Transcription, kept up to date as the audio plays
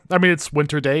I mean, it's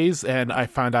winter days, and I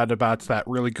found out about that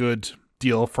really good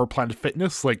deal for Planet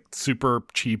Fitness, like super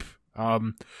cheap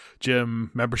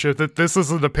gym membership. That this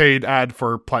isn't a paid ad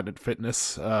for Planet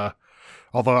Fitness.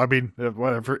 Although, I mean,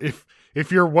 whatever.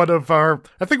 If you're one of our,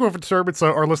 I think we've determined, so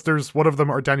our listeners, one of them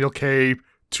are Daniel K,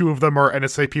 two of them are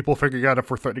NSA people figuring out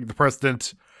if we're threatening the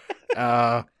president.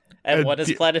 And what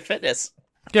is Planet Fitness?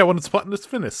 Yeah, when it's Planet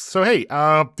Fitness. So, hey,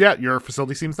 yeah, your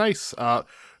facility seems nice.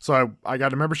 So I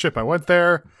got a membership. I went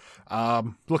there,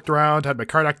 looked around, had my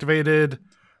card activated,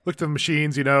 looked at the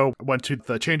machines, went to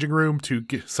the changing room to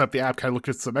set up the app, kind of looked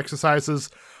at some exercises,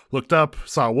 looked up,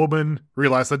 saw a woman,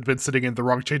 realized I'd been sitting in the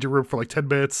wrong changing room for like 10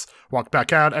 minutes, walked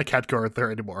back out. I can't go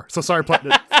there anymore. So sorry,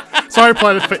 Planet, sorry,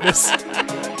 Planet Fitness.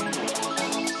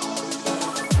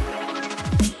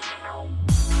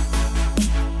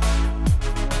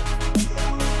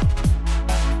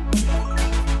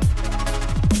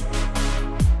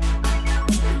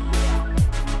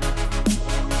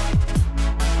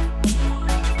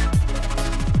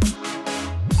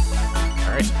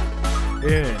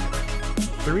 In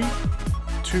 3,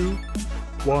 2,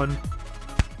 1.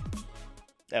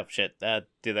 Oh shit!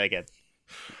 Do that again.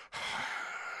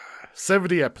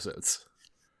 70 episodes.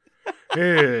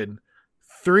 In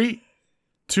 3,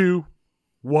 2,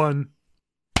 1.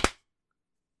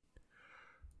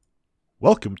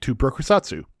 Welcome to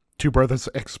Brokusatsu, Two Brothers'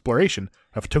 exploration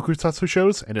of tokusatsu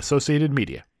shows and associated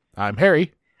media. I'm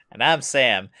Harry. And I'm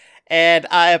Sam. And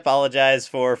I apologize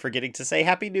for forgetting to say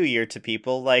Happy New Year to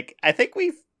people. Like, I think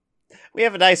we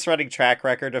have a nice running track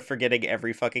record of forgetting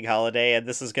every fucking holiday, and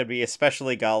this is going to be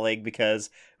especially galling because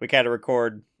we kind of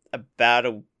record about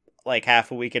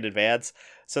half a week in advance.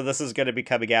 So this is going to be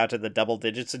coming out in the double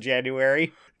digits in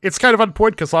January. It's kind of on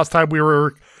point because last time we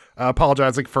were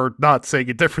apologizing for not saying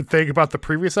a different thing about the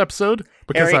previous episode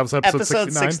because Harry, that was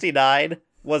episode 69. 69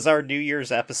 was our New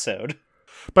Year's episode.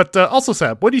 But also,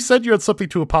 Sam, when you said you had something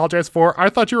to apologize for, I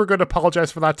thought you were going to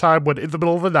apologize for that time when, in the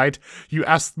middle of the night, you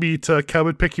asked me to come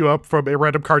and pick you up from a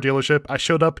random car dealership. I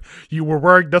showed up, you were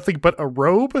wearing nothing but a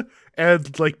robe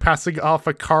and, passing off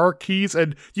a car keys,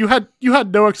 and you had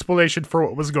no explanation for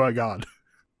what was going on.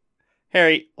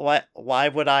 Harry, why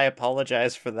would I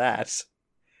apologize for that?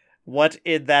 What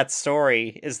in that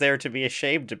story is there to be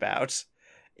ashamed about?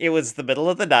 It was the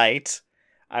middle of the night.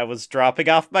 I was dropping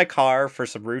off my car for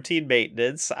some routine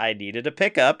maintenance. I needed a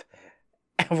pickup.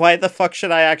 Why the fuck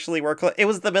should I actually work? It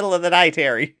was the middle of the night,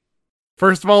 Harry.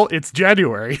 First of all, it's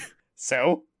January.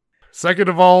 So? Second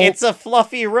of all, it's a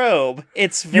fluffy robe.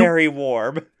 It's very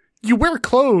warm. You wear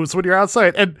clothes when you're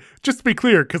outside. And just to be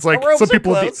clear, because some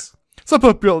people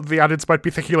in the audience might be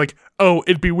thinking oh,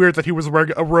 it'd be weird that he was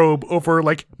wearing a robe over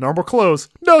normal clothes.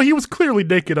 No, he was clearly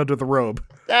naked under the robe.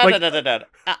 No.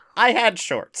 I had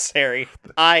shorts, Harry.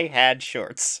 I had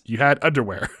shorts. You had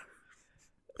underwear.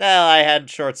 Well, I had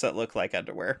shorts that look like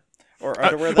underwear. Or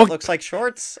underwear that looks like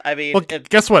shorts. I mean... Well,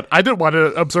 guess what? I didn't want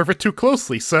to observe it too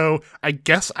closely, so I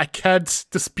guess I can't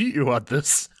dispute you on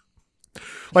this.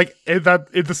 In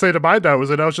the state of mind I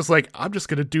was in, I was just I'm just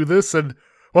going to do this, and...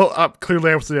 Well,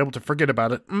 clearly I wasn't able to forget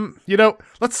about it.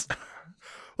 Let's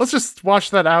just wash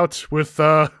that out with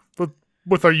our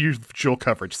usual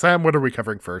coverage. Sam, what are we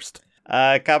covering first?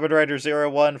 Kamen Rider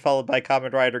 01, followed by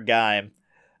Kamen Rider Gaim.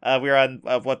 We're on,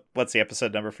 what's the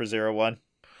episode number for 01?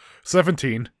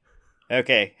 17.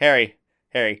 Okay, Harry,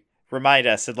 remind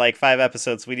us, in 5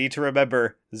 episodes, we need to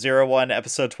remember 01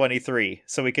 episode 23,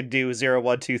 so we can do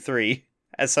 0123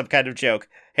 as some kind of joke.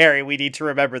 Harry, we need to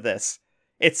remember this.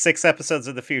 It's 6 episodes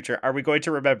in the future. Are we going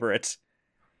to remember it?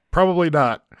 Probably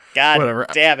not. God Whatever.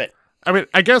 Damn it. I mean,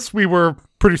 I guess we were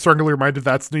pretty strongly reminded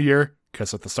that's New Year,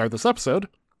 because at the start of this episode,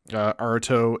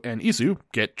 Aruto and Izu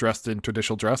get dressed in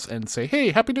traditional dress and say,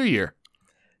 hey, Happy New Year.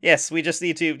 Yes, we just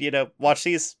need to, watch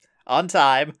these on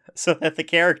time so that the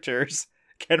characters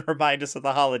can remind us of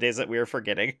the holidays that we are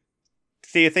forgetting.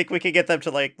 Do you think we can get them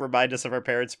to, remind us of our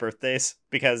parents' birthdays?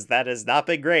 Because that has not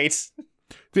been great.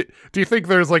 Do you think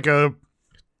there's, a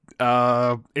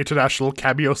international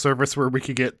cameo service where we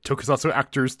could get tokusatsu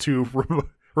actors to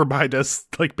remind us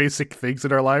basic things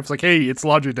in our lives, hey, it's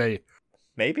laundry day?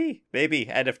 Maybe,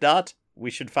 and if not, we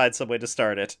should find some way to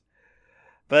start it.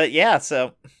 But yeah,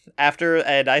 so after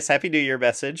a nice Happy New Year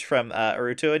message from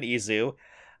Aruto and Izu,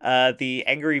 the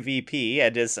angry VP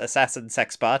and his assassin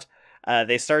sexbot,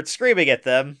 they start screaming at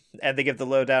them, and they give the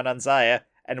lowdown on Zaya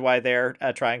and why they're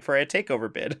trying for a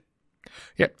takeover bid.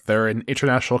 Yeah, they're an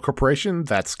international corporation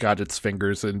that's got its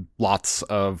fingers in lots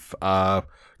of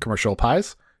commercial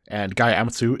pies, and Guy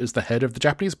Amatsu is the head of the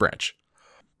Japanese branch.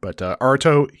 But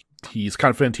Aruto, he's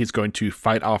confident he's going to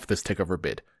fight off this takeover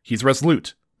bid. He's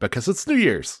resolute, because it's New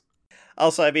Year's.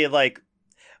 Also, I mean,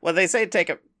 when they say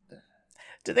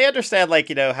do they understand, like,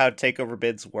 how takeover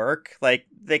bids work? Like,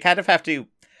 they kind of have to,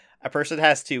 a person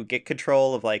has to get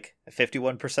control of, like,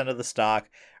 51% of the stock,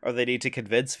 or they need to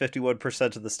convince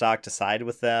 51% of the stock to side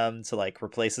with them to, like,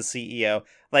 replace the CEO.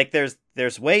 Like,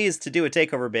 there's ways to do a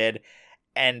takeover bid,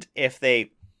 and if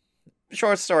they,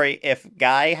 short story, if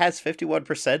Guy has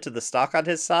 51% of the stock on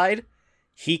his side,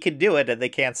 he can do it and they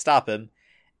can't stop him.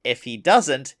 If he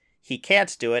doesn't, he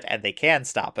can't do it and they can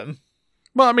stop him.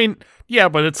 Well, I mean, yeah,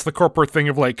 but it's the corporate thing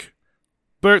of, like,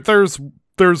 there's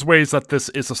ways that this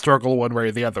is a struggle one way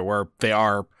or the other, where they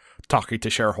are talking to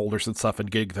shareholders and stuff and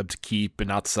getting them to keep and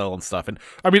not sell and stuff. And,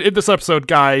 I mean, in this episode,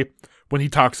 Guy, when he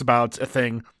talks about a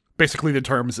thing, basically the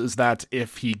terms is that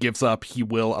if he gives up, he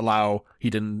will allow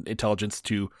Hidden Intelligence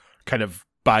to kind of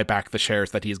buy back the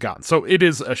shares that he's gotten. So it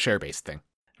is a share-based thing.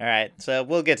 All right, so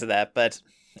we'll get to that. But,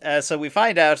 so we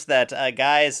find out that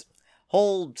Guy's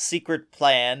whole secret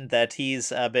plan that he's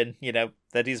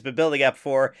been building up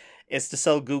for is to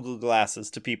sell Google glasses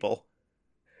to people,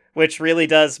 which really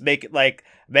does make it like,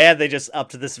 man, they just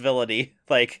upped this villainy.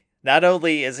 Like, not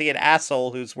only is he an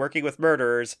asshole who's working with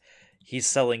murderers, he's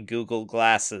selling Google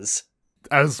glasses.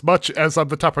 As much as I'm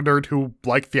the type of nerd who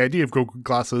liked the idea of Google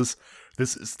glasses,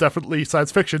 this is definitely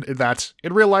science fiction in that,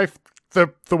 in real life,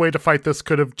 the way to fight this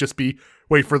could have just be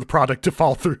wait for the product to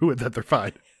fall through and then they're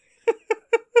fine.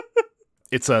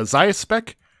 It's a Zaya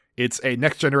spec. It's a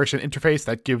next-generation interface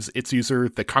that gives its user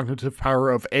the cognitive power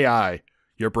of AI,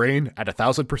 your brain at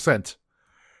 1,000%.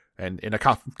 And in a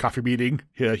coffee meeting,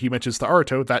 he mentions to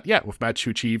Aruto that, yeah, we've managed to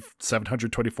achieve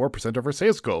 724% of our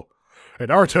sales goal. And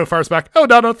Aruto fires back, oh,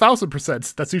 not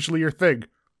 1,000%. That's usually your thing.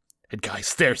 And Guy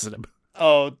stares at him.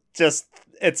 Oh,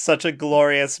 it's such a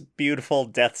glorious, beautiful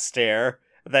death stare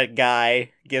that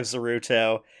Guy gives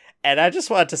Aruto. And I just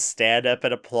want to stand up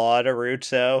and applaud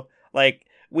Aruto. Like,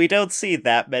 we don't see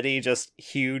that many just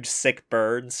huge, sick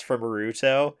burns from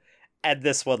Aruto, and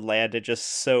this one landed just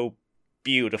so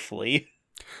beautifully.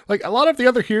 Like, a lot of the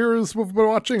other heroes we've been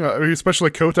watching, especially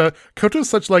Kota. Kota's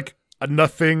such, like, a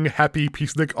nothing, happy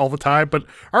peacenik all the time, but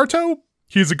Aruto,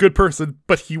 he's a good person,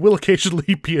 but he will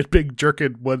occasionally be a big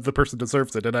jerkin when the person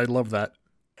deserves it, and I love that.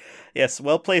 Yes,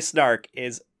 well-placed snark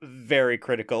is very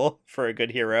critical for a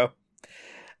good hero.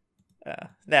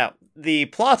 Now, the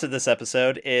plot of this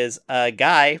episode is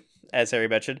Guy, as Harry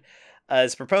mentioned,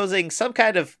 is proposing some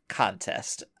kind of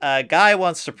contest. Guy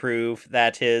wants to prove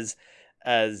that his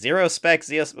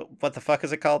what the fuck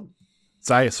is it called?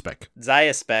 Zaya spec.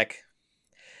 Zaya spec.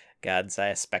 God,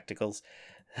 Zaya spectacles.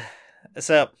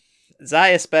 So,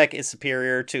 Zaya spec is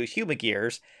superior to human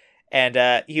gears,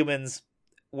 and humans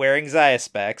wearing Zaya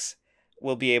specs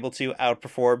will be able to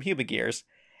outperform human gears.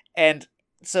 And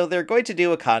so they're going to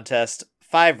do a contest,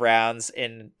 5 rounds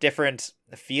in different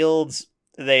fields.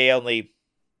 They only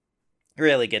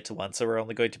really get to one, so we're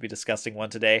only going to be discussing one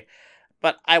today.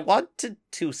 But I wanted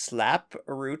to slap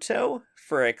Aruto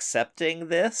for accepting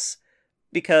this,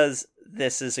 because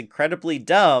this is incredibly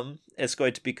dumb. It's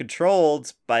going to be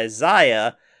controlled by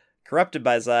Zaya, corrupted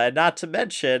by Zaya, not to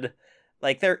mention,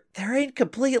 like, they're in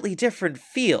completely different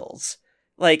fields.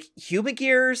 Like, human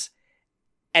gears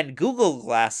and Google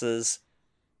glasses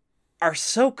are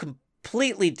so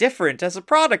completely different as a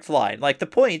product line. Like, the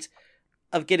point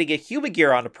of getting a human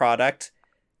gear on a product,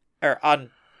 or on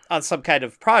some kind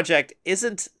of project,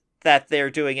 isn't that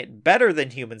they're doing it better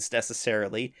than humans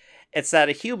necessarily. It's that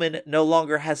a human no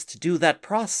longer has to do that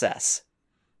process.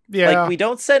 Yeah. Like, we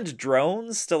don't send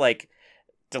drones to, like,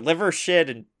 deliver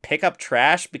shit and pick up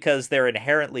trash because they're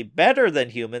inherently better than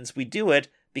humans. We do it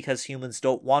because humans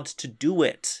don't want to do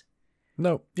it.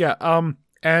 No, yeah,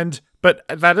 but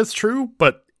that is true,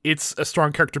 but it's a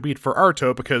strong character beat for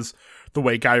Aruto because the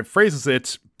way Guy phrases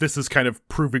it, this is kind of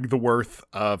proving the worth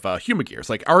of human gears.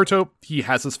 Like, Aruto, he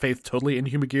has his faith totally in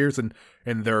human gears and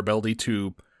their ability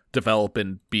to develop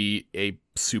and be a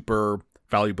super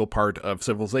valuable part of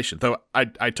civilization. Though I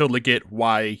totally get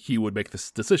why he would make this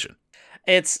decision.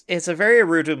 It's a very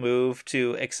Aruto move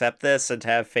to accept this and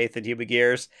have faith in human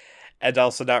gears, and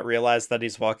also not realize that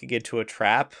he's walking into a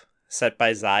trap set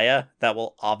by Zaya that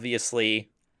will obviously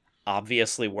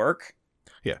work.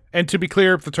 Yeah, and to be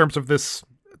clear, the terms of this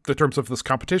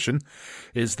competition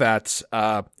is that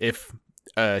if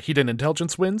Hidden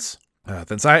Intelligence wins,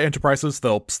 then Zaya Enterprises,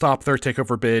 they'll stop their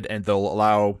takeover bid and they'll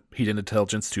allow Hidden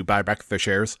Intelligence to buy back their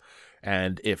shares.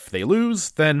 And if they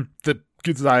lose, then the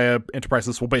Zaya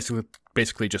Enterprises will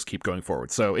basically just keep going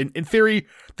forward. So in theory,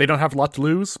 they don't have a lot to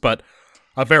lose, but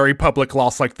a very public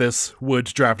loss like this would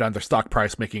drive down their stock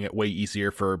price, making it way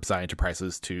easier for Zaya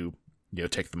Enterprises to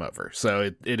take them over.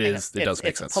 So it does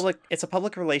make sense. It's a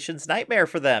public relations nightmare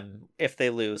for them if they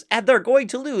lose. And they're going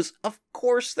to lose. Of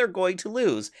course they're going to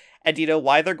lose. And do you know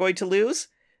why they're going to lose?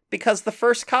 Because the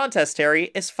first contest,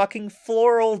 Harry, is fucking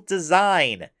floral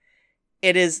design.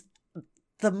 It is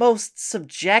the most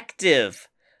subjective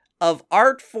of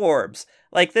art forms.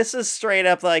 Like, this is straight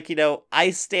up like,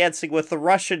 ice dancing with the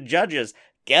Russian judges.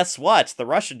 Guess what? The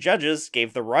Russian judges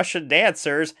gave the Russian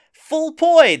dancers full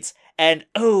points. And,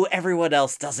 everyone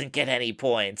else doesn't get any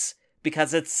points.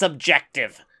 Because it's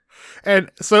subjective.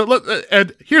 And so,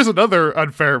 and here's another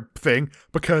unfair thing.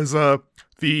 Because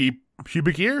the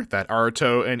Humagear that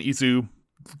Aruto and Izu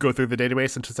go through the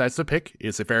database and decides to pick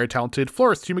is a very talented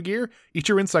florist Humagear,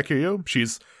 Ichirin Sakuyo.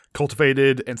 She's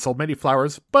cultivated and sold many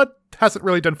flowers, but hasn't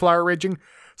really done flower arranging,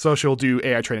 so she'll do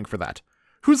AI training for that.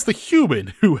 Who's the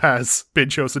human who has been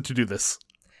chosen to do this?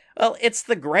 Well, it's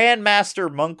the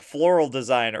Grandmaster Monk Floral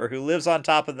Designer who lives on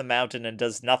top of the mountain and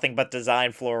does nothing but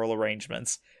design floral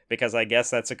arrangements, because I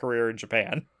guess that's a career in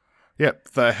Japan. Yep,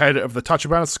 the head of the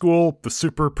Tachibana school, the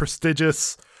super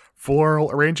prestigious floral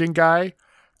arranging guy.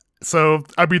 So,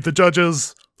 I mean, the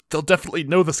judges, they'll definitely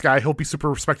know this guy. He'll be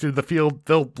super respected in the field.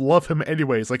 They'll love him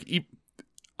anyways. Like, it's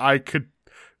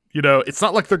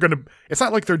not like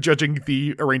they're judging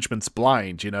the arrangements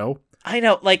blind, I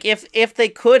know, like, if they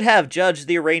could have judged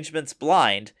the arrangements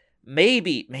blind,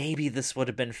 maybe this would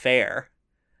have been fair.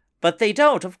 But they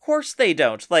don't. Of course they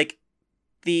don't. Like,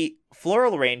 the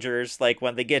floral arrangers, like,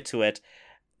 when they get to it,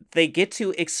 they get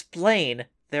to explain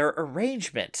their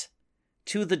arrangement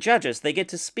to the judges. They get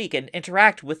to speak and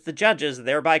interact with the judges,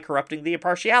 thereby corrupting the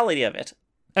impartiality of it.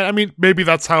 And I mean, maybe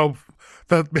that's how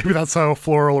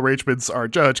floral arrangements are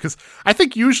judged, because I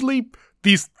think usually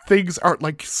these things aren't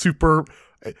like super.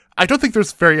 I don't think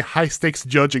there's very high stakes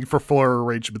judging for floral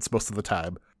arrangements most of the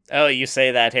time. Oh, you say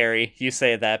that, Harry. You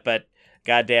say that, but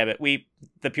god damn it,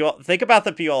 think about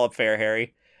the Puyallup Fair,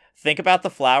 Harry. Think about the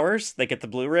flowers that get the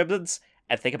blue ribbons,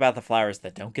 and think about the flowers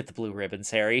that don't get the blue ribbons,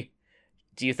 Harry.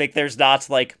 Do you think there's not,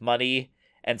 like, money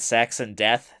and sex and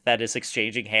death that is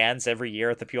exchanging hands every year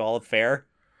at the Puyallup Fair?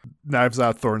 Knives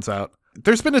out, thorns out.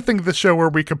 There's been a thing this show where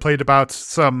we complained about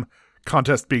some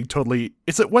contest being totally...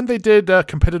 Is it when they did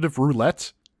competitive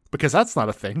roulette? Because that's not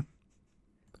a thing.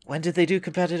 When did they do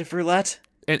competitive roulette?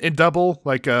 In Double,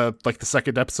 like the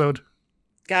second episode.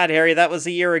 God, Harry, that was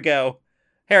a year ago.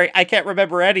 Harry, I can't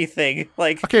remember anything.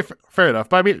 Like, okay, fair enough.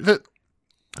 But I mean,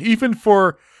 even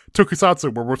for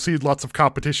Tokusatsu, where we've seen lots of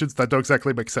competitions that don't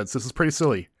exactly make sense, this is pretty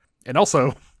silly. And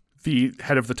also, the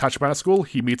head of the Tachibana school,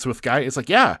 he meets with Guy. It's like,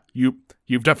 yeah,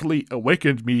 you've definitely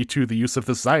awakened me to the use of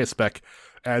this Zaya spec.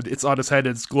 And it's on his head,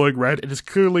 and it's glowing red, and it's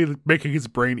clearly making his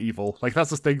brain evil. Like,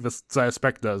 that's the thing this Zaya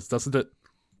spec does, doesn't it?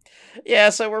 Yeah,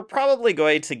 so we're probably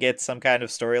going to get some kind of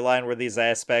storyline where these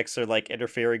aspects are, like,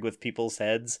 interfering with people's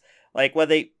heads. Like,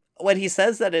 when he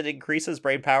says that it increases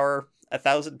brain power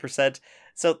 1,000%,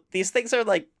 so these things are,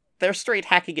 like, they're straight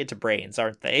hacking into brains,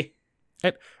 aren't they?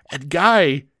 And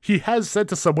Guy, he has said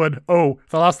to someone, the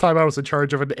last time I was in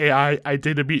charge of an AI, I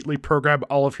did immediately program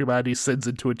all of humanity's sins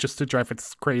into it just to drive it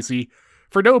crazy,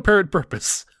 for no apparent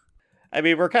purpose. I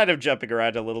mean, we're kind of jumping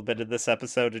around a little bit in this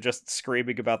episode and just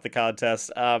screaming about the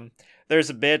contest. There's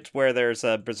a bit where there's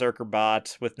a berserker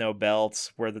bot with no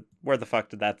belts. Where the fuck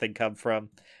did that thing come from?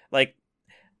 Like,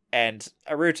 and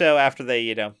Aruto, after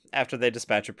they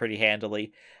dispatch it pretty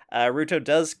handily, Aruto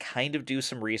does kind of do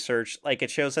some research. Like,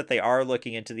 it shows that they are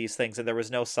looking into these things, and there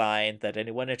was no sign that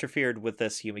anyone interfered with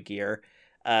this Humagear.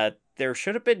 There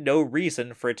should have been no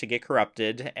reason for it to get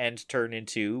corrupted and turn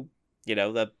into,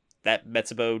 that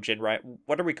Metsubo Jinrai.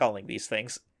 What are we calling these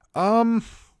things?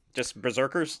 Just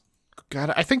berserkers?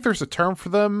 God, I think there's a term for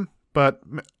them, but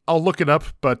I'll look it up,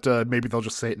 but maybe they'll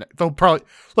just say it. They'll probably...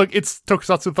 Look, it's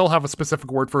Tokusatsu, they'll have a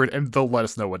specific word for it, and they'll let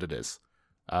us know what it is.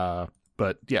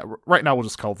 But yeah, right now we'll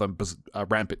just call them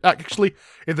rampant. Actually,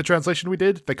 in the translation we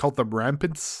did, they called them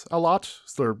rampants a lot.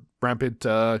 So they're rampant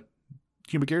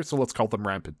Humagears, so let's call them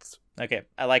rampants. Okay,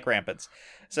 I like rampants.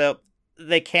 So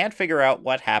they can't figure out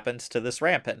what happened to this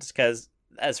rampant, because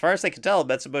as far as they can tell,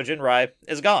 Metsubo Jinrai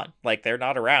is gone. Like, they're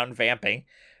not around vamping.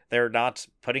 They're not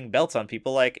putting belts on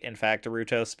people. Like, in fact,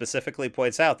 Naruto specifically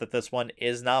points out that this one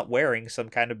is not wearing some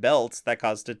kind of belt that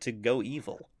caused it to go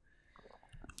evil.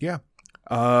 Yeah.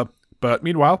 But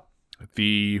meanwhile,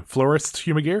 the florist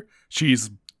Humagear,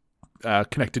 she's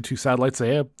connected to Satellite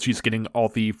Zaya. She's getting all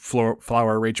the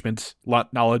flower arrangement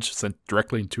knowledge sent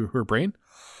directly into her brain.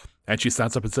 And she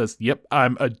stands up and says, yep,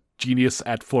 I'm a genius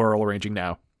at floral arranging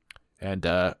now. And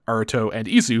Aruto and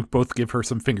Izu both give her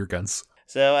some finger guns.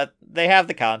 So they have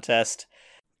the contest.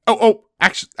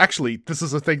 Actually, this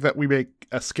is a thing that we make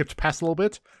skipped past a little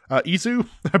bit. Izu,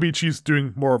 I mean, she's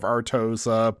doing more of Aruto's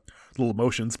little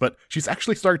emotions, but she's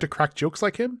actually starting to crack jokes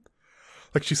like him.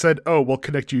 Like she said, "Oh, we'll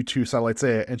connect you to Satellite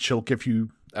Zaya, and she'll give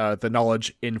you the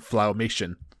knowledge in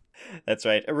Inflammation." That's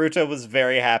right. Aruto was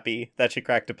very happy that she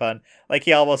cracked a pun. Like,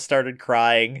 he almost started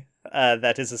crying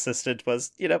that his assistant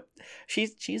was,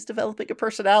 she's developing a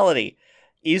personality.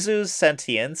 Izu's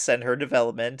sentience and her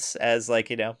development as,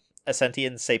 a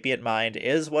sentient, sapient mind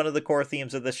is one of the core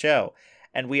themes of the show.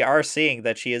 And we are seeing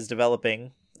that she is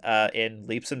developing in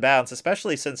leaps and bounds,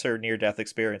 especially since her near-death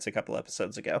experience a couple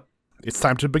episodes ago. It's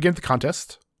time to begin the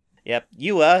contest. Yep.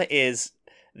 Yua is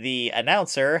the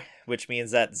announcer, which means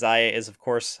that Zaya is, of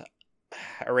course,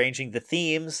 arranging the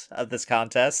themes of this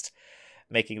contest,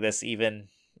 making this even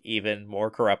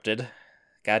more corrupted.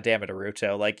 God damn it,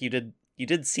 Aruto. Like, you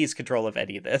didn't seize control of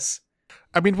any of this.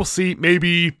 I mean, we'll see.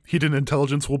 Maybe Hidden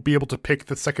Intelligence will be able to pick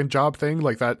the second job thing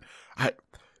like that.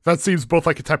 That seems both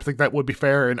like a type of thing that would be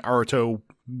fair, and Aruto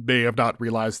may have not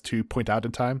realized to point out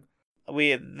in time.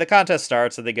 The contest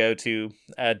starts, and they go to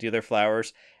do their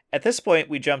flowers. At this point,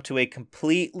 we jump to a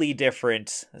completely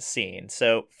different scene.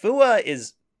 So Fua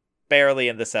is barely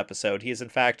in this episode. He is, in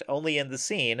fact, only in the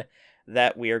scene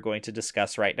that we are going to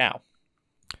discuss right now.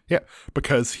 Yeah,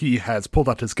 because he has pulled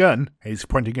out his gun, and he's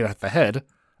pointing it at the head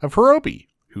of Hirobi,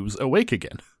 who's awake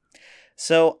again.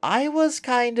 So I was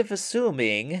kind of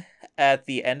assuming at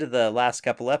the end of the last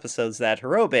couple episodes that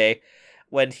Hirobi,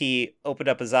 when he opened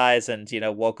up his eyes and,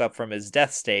 woke up from his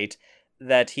death state,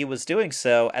 that he was doing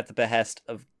so at the behest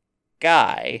of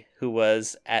Guy, who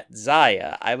was at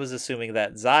Zaya. I was assuming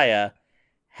that Zaya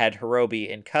had Hirobi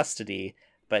in custody,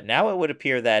 but now it would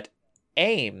appear that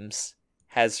Ames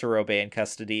has Hirobi in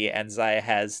custody, and Zaya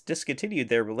has discontinued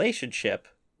their relationship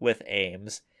with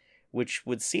Ames, which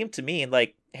would seem to mean,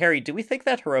 like, Harry, do we think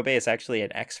that Hirobi is actually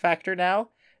an X-Factor now?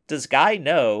 Does Guy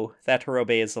know that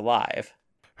Hirobi is alive?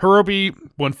 Hirobi,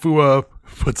 when Fua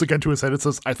puts a gun to his head and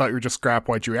says, "I thought you were just scrap,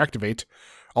 why'd you reactivate?"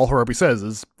 All Hirobi says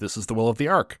is, "This is the will of the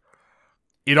Ark."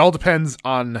 It all depends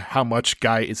on how much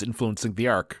Guy is influencing the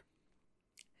Ark.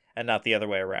 And not the other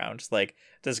way around. Like,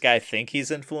 does Guy think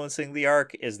he's influencing the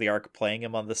Ark? Is the Ark playing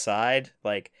him on the side?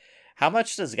 Like, how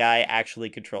much does Guy actually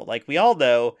control? Like, we all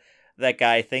know that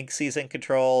Guy thinks he's in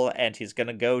control, and he's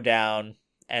gonna go down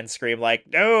and scream like,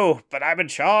 "No, but I'm in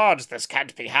charge, this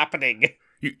can't be happening."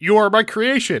 You are my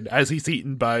creation, as he's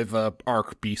eaten by the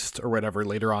Ark beast or whatever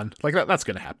later on. Like, that's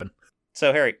gonna happen.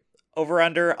 So, Harry,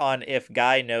 over-under on if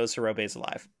Guy knows Hirobi's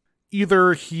alive.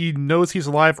 Either he knows he's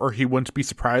alive or he wouldn't be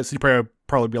surprised. He'd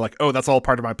probably be like, "Oh, that's all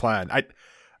part of my plan."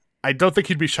 I don't think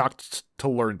he'd be shocked to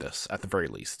learn this, at the very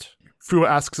least. Fua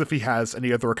asks if he has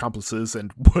any other accomplices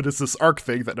and what is this Ark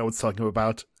thing that no one's telling him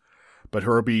about. But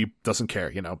Hirobi doesn't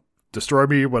care, Destroy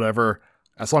me, whatever.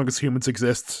 As long as humans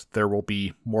exist, there will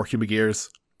be more Humagears.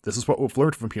 This is what we've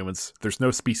learned from humans. There's no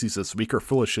species as weak or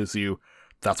foolish as you.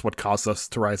 That's what caused us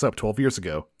to rise up 12 years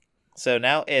ago. So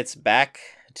now it's back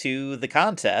to the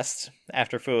contest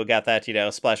after Fua got that,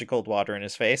 splash of cold water in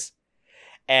his face.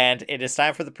 And it is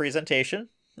time for the presentation.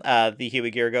 The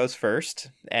Humagear goes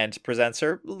first and presents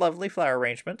her lovely flower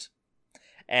arrangement.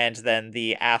 And then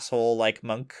the asshole,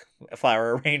 monk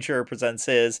flower arranger presents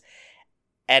his.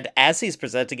 And as he's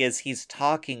presenting his, he's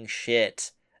talking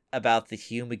shit about the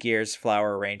Humagear's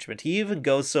flower arrangement. He even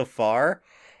goes so far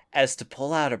as to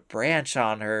pull out a branch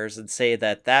on hers and say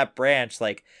that branch,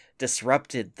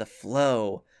 disrupted the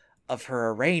flow of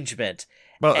her arrangement.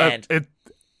 Well, and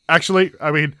actually,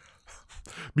 I mean,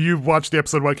 you watched the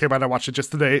episode when it came out. I watched it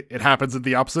just today. It happens in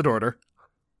the opposite order.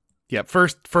 Yeah,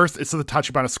 first it's the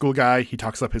Tachibana school guy. He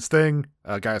talks up his thing.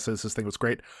 Guy says his thing was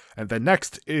great. And then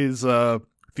next is the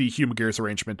Humagear's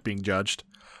arrangement being judged.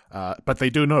 But they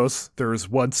do notice there's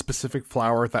one specific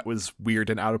flower that was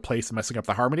weird and out of place, messing up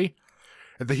the harmony.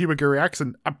 And the Humagear reacts,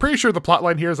 and I'm pretty sure the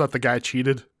plotline here is that the guy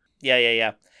cheated.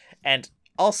 Yeah. And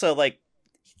also,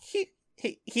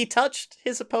 he touched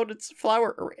his opponent's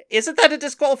flower. Isn't that a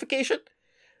disqualification?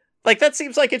 That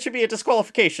seems like it should be a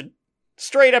disqualification.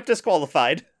 Straight up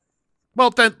disqualified.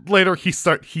 Well, then later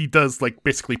he does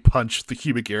basically punch the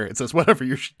Humagear and says, "Whatever,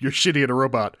 you're shitty in a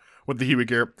robot." With the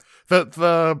Humagear,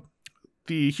 the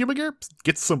Humagear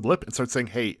gets some lip and starts saying,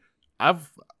 "Hey,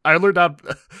 I've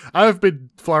been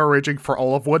flower arranging for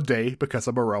all of one day because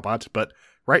I'm a robot, but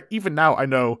even now I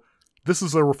know this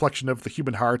is a reflection of the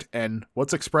human heart, and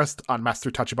what's expressed on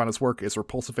Master Tachibana's work is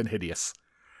repulsive and hideous."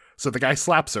 So the guy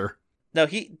slaps her. No,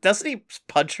 doesn't he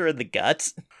punch her in the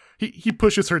gut? He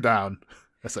pushes her down,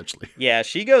 essentially. Yeah,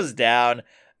 she goes down.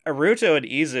 Aruto and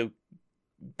Izu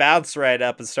bounce right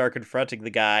up and start confronting the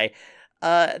guy.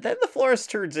 Then the florist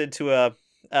turns into a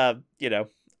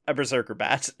a berserker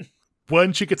bat.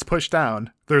 When she gets pushed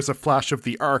down, there's a flash of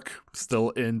the Ark still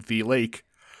in the lake,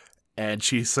 and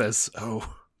she says,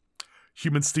 "Oh,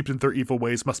 humans steeped in their evil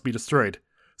ways must be destroyed."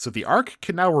 So the Ark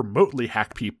can now remotely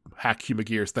hack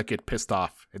Humagears that get pissed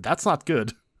off, and that's not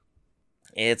good.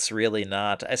 It's really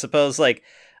not. I suppose the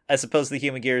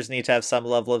Humagears need to have some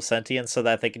level of sentience so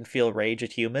that they can feel rage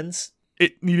at humans.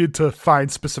 It needed to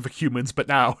find specific humans, but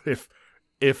now if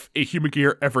a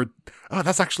Humagear ever... Oh,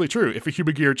 that's actually true. If a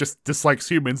Humagear just dislikes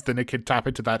humans, then it can tap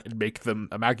into that and make them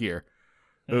a Magyar.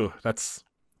 Oh, it's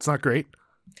not great.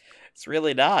 It's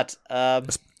really not.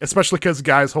 Especially because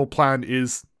Guy's whole plan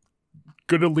is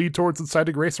going to lead towards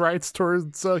inciting race riots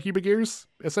towards Humagears,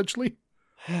 essentially.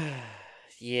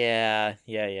 Yeah.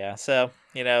 So,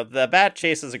 the bat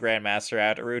chases a Grandmaster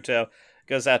out. Aruto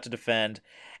goes out to defend.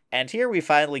 And here we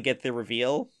finally get the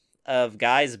reveal of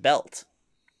Guy's belt.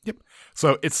 Yep.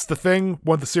 So it's the thing,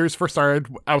 when the series first started,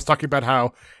 I was talking about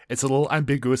how it's a little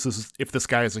ambiguous if this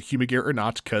guy is a Humagear or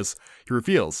not, because he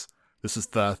reveals this is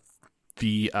the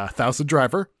 1000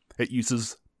 driver. It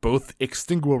uses both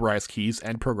extinguish keys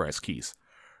and progress keys.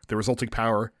 The resulting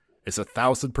power is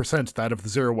 1000% that of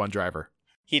the 01 driver.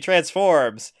 He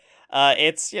transforms.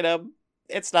 It's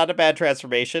not a bad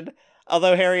transformation.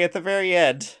 Although, Harry, at the very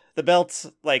end, the belt's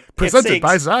presented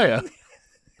by Xayah.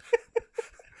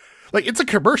 It's a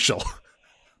commercial.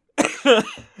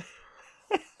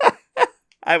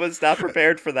 I was not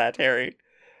prepared for that, Harry.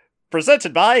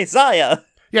 Presented by Xayah.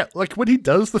 Yeah, when he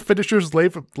does the finishers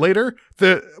later,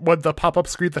 when the pop-up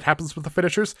screen that happens with the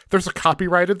finishers, there's a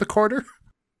copyright in the corner.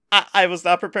 I was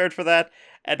not prepared for that,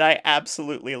 and I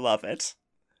absolutely love it.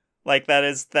 That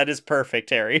is perfect,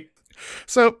 Harry.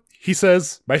 So, he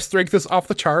says, "My strength is off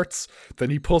the charts." Then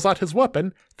he pulls out his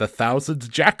weapon, the 1000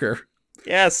 Jacker.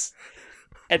 Yes.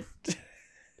 And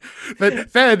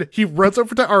then he runs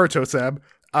over to Aruto, Sam.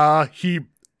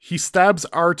 He stabs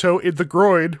Aruto in the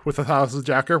groin with a 1000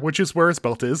 Jacker, which is where his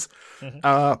belt is.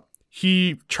 Mm-hmm.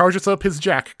 He charges up his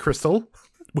Jack crystal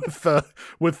with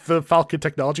the Falcon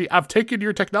technology. "I've taken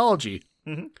your technology."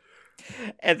 Mm-hmm.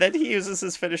 And then he uses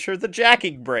his finisher, the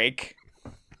Jacking Break.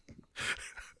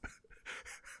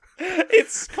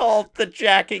 It's called the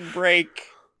Jacking Break.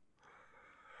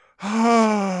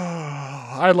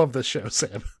 I love this show,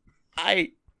 Sam.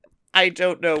 I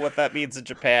don't know what that means in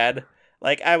Japan.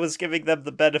 I was giving them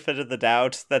the benefit of the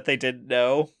doubt that they didn't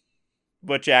know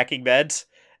what jacking meant.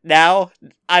 Now,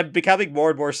 I'm becoming more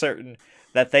and more certain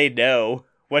that they know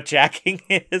what jacking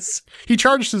is. He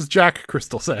charged his Jack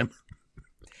crystal, Sam.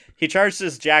 He charged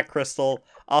his Jack crystal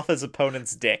off his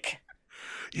opponent's dick.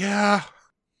 Yeah.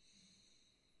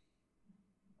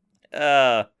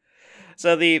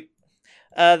 So the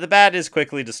bat is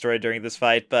quickly destroyed during this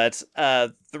fight, but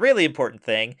the really important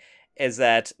thing is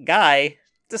that Guy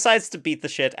decides to beat the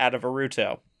shit out of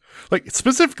Aruto.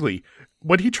 Specifically,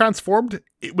 when he transformed,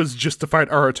 it was just to fight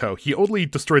Aruto. He only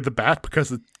destroyed the bat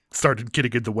because it started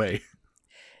getting in the way.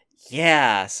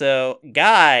 Yeah, so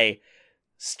Guy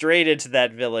straight into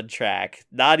that villain track,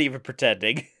 not even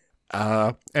pretending.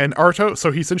 And Aruto,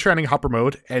 so he's in Shining Hopper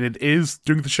mode, and it is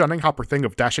doing the Shining Hopper thing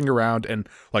of dashing around and,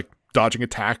 dodging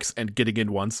attacks and getting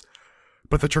in ones.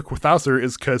 But the trick with Bowser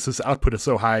is because his output is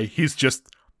so high, he's just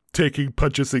taking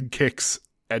punches and kicks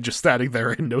and just standing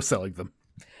there and no-selling them.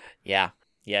 Yeah.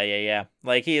 He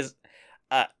is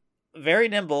very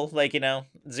nimble.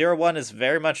 01 is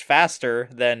very much faster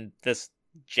than this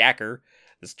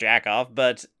jack-off,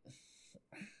 but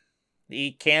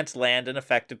he can't land an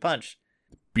effective punch.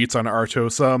 Beats on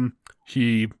Aruto some.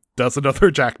 He does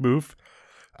another Jack move,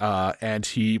 and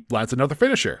he lands another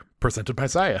finisher, presented by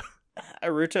Xayah.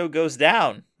 Aruto goes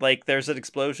down. There's an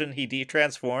explosion, he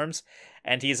de-transforms,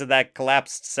 and he's in that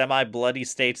collapsed, semi-bloody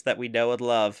state that we know and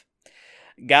love.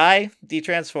 Guy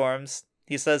de-transforms.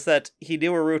 He says that he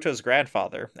knew Aruto's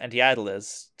grandfather, and he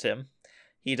idolized him.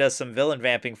 He does some villain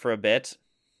vamping for a bit,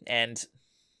 and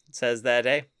says that,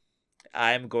 "Hey,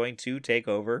 I'm going to take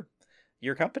over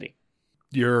your company.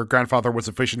 Your grandfather was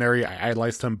a visionary, I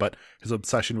idolized him, but his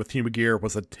obsession with Humagear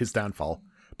was his downfall.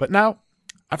 But now,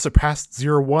 I've surpassed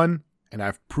 01, and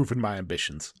I've proven my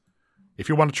ambitions. If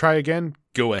you want to try again,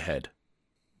 go ahead."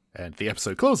 And the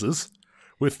episode closes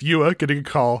with Yua getting a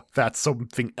call that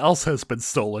something else has been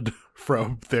stolen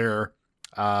from their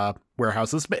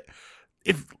warehouses. But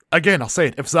I'll say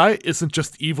it, if Xayah isn't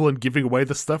just evil and giving away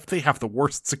the stuff, they have the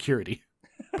worst security.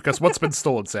 Because what's been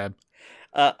stolen, Sam?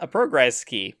 A progress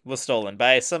key was stolen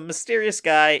by some mysterious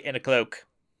guy in a cloak.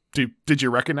 Did you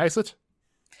recognize it?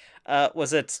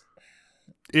 Was it?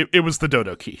 It was the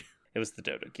Dodo key. It was the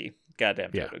Dodo key.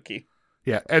 Goddamn Dodo key.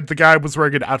 Yeah, and the guy was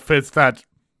wearing an outfit that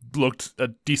looked a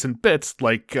decent bit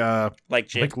like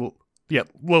Jin. Yeah,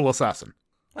 Little Assassin.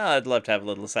 Well, I'd love to have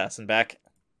Little Assassin back.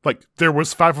 Like, there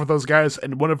was 5 of those guys,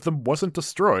 and one of them wasn't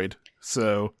destroyed,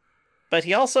 so... But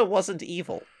he also wasn't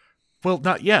evil. Well,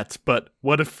 not yet, but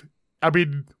what if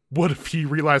he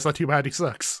realized that humanity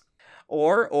sucks?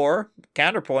 Or,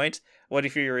 counterpoint, what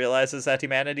if he realizes that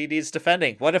humanity needs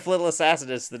defending? What if Little Assassin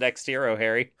is the next hero,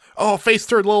 Harry? Oh, face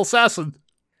turn Little Assassin!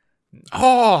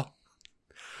 Oh,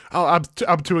 I'm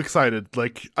too excited.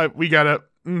 Like, we gotta...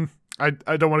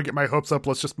 I don't want to get my hopes up.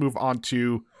 Let's just move on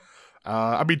to...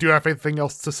 do you have anything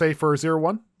else to say for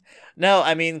 01? No,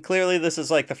 I mean, clearly this is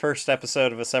like the first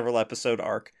episode of a several episode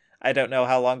arc. I don't know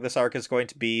how long this arc is going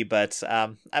to be, but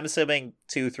I'm assuming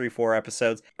 2, 3, 4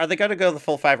 episodes. Are they going to go the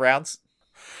full 5 rounds?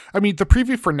 I mean, the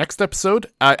preview for next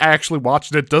episode, I actually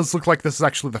watched it. It does look like this is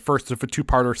actually the first of a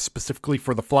 2-parter specifically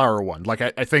for the flower one. Like,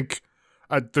 I think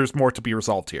there's more to be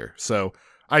resolved here. So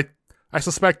I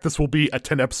suspect this will be a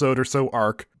 10-episode or so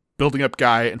arc, building up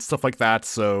Guy and stuff like that,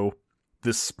 so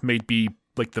this may be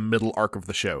like the middle arc of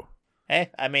the show.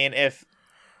 Hey, I mean, if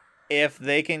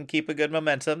they can keep a good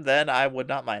momentum, then I would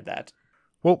not mind that.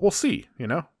 Well, we'll see,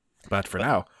 But for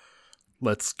now,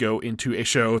 let's go into a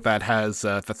show that has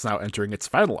that's now entering its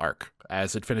final arc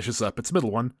as it finishes up its middle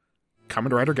one,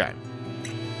 Kamen Rider Gaim.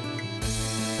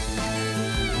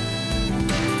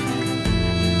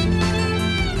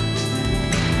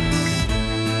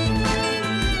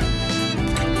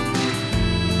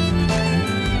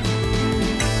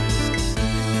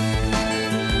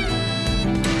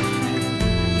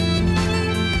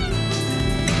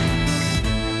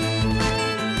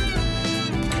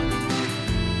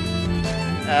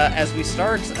 As we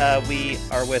start, we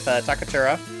are with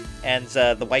Takatura and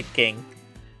the White King.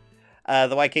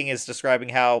 The White King is describing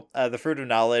how the Fruit of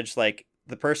Knowledge, like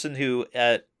the person who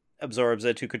absorbs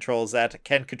it, who controls that,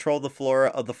 can control the flora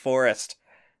of the forest.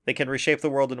 They can reshape the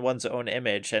world in one's own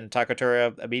image, and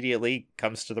Takatura immediately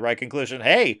comes to the right conclusion.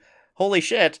 Hey, holy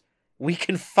shit, we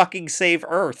can fucking save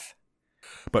Earth.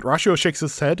 But Rashio shakes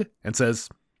his head and says,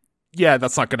 yeah,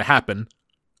 that's not going to happen.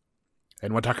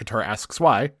 And when Takatura asks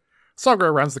why,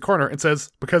 Sagura rounds the corner and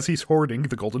says, because he's hoarding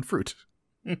the golden fruit.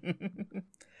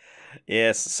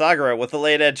 Yes, Sagura with the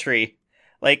late entry.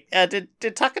 Like, did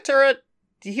Takatura...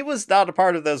 He was not a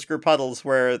part of those group huddles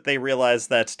where they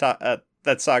realized that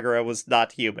Sagura was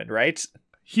not human, right?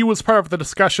 He was part of the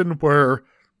discussion where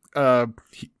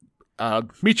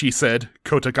Michi said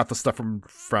Kota got the stuff from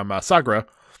Sagura,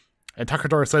 and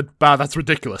Takatura said, bah, that's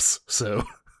ridiculous, so...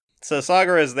 So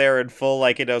Sagura is there in full,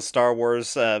 Star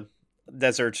Wars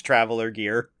desert traveler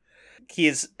gear. He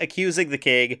is accusing the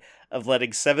king of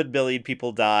letting 7 billion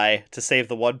people die to save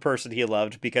the one person he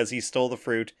loved because he stole the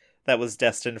fruit that was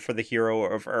destined for the hero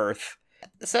of Earth.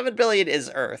 7 billion is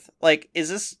Earth. Like,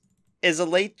 is a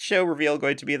late show reveal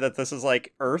going to be that this is,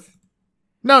 Earth?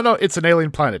 No, it's an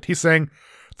alien planet. He's saying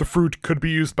the fruit could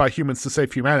be used by humans to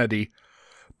save humanity,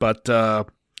 but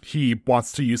he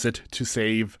wants to use it to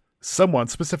save someone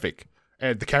specific.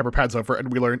 And the camera pans over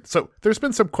and we learn... So there's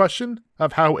been some question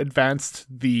of how advanced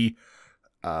the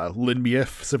Lin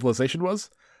Mief civilization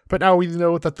was, but now we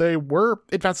know that they were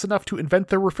advanced enough to invent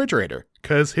the refrigerator,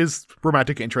 because his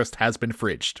romantic interest has been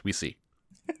fridged, we see.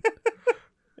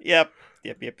 Yep.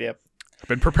 I've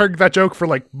been preparing that joke for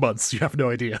months, you have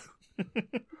no idea.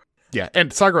 Yeah,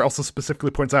 and Sagura also specifically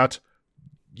points out,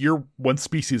 you're one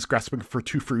species grasping for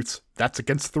 2 fruits, that's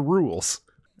against the rules.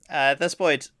 At this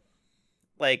point,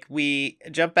 we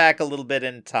jump back a little bit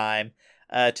in time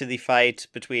to the fight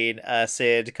between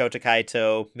Sid, Kota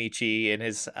Kaito, Michi in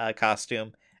his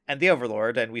costume, and the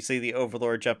Overlord, and we see the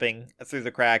Overlord jumping through the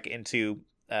crack into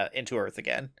Earth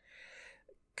again.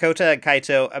 Kota and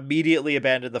Kaito immediately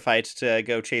abandon the fight to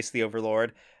go chase the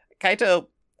Overlord. Kaito,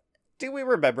 do we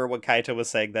remember when Kaito was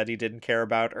saying that he didn't care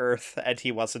about Earth and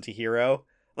he wasn't a hero?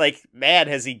 Man,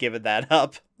 has he given that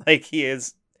up. He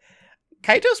is...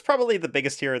 Kaito's probably the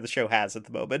biggest hero the show has at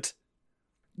the moment.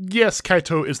 Yes,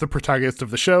 Kaito is the protagonist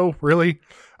of the show, really.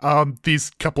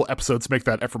 These couple episodes make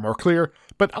that ever more clear.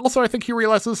 But also I think he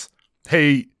realizes,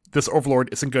 hey, this Overlord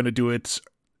isn't going to do it.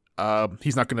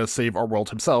 He's not going to save our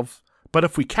world himself. But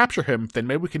if we capture him, then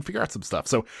maybe we can figure out some stuff.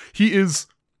 So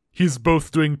he's both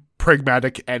doing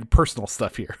pragmatic and personal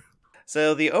stuff here.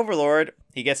 So the Overlord,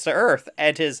 he gets to Earth,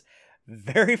 and his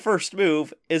very first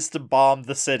move is to bomb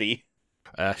the city.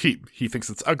 He thinks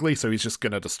it's ugly, so he's just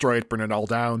going to destroy it, burn it all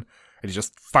down, and he's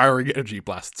just firing energy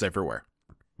blasts everywhere.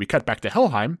 We cut back to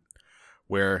Helheim,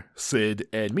 where Sid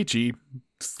and Michi,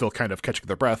 still kind of catching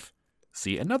their breath,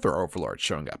 see another Overlord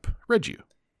showing up, Regyu.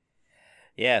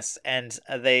 Yes, and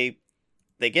they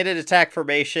get an attack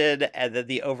formation, and then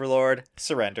the Overlord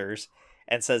surrenders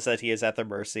and says that he is at their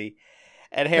mercy.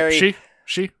 And Harry...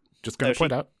 She, just going to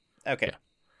point out, Okay. Yeah.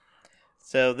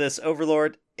 So this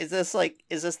Overlord, is this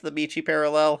the Michi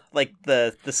parallel? Like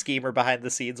the schemer behind the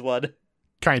scenes one?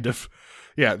 Kind of.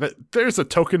 Yeah, there's a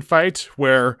token fight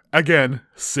where, again,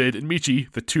 Sid and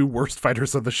Michi, the two worst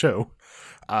fighters of the show,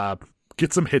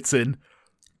 get some hits in,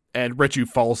 and Reju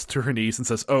falls to her knees and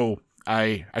says, "Oh,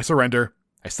 I surrender.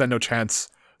 I stand no chance,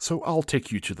 so I'll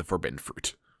take you to the Forbidden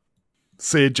Fruit."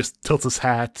 Sid just tilts his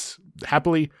hat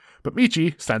happily, but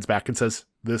Michi stands back and says,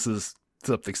 "This is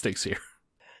something stakes here."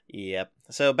 Yep.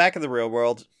 So back in the real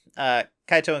world,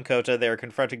 Kaito and Kota, they're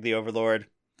confronting the Overlord.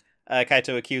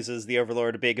 Kaito accuses the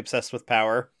Overlord of being obsessed with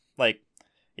power. Like,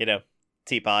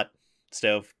 teapot,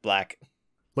 stove, black.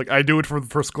 Like, I do it from the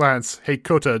first glance. Hey,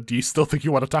 Kota, do you still think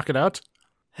you want to talk it out?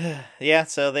 Yeah,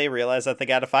 so they realize that they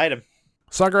gotta fight him.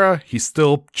 Sagara, he's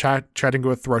still chatting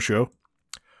with Rosho.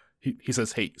 He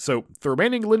says, hey, so the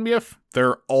remaining Linmief,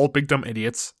 they're all big dumb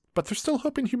idiots, but they're still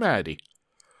hoping humanity.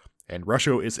 And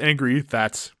Rosho is angry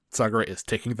that Sagara is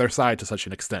taking their side to such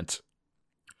an extent.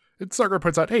 And Sagara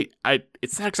points out, hey,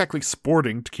 it's not exactly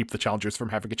sporting to keep the challengers from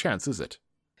having a chance, is it?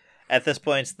 At this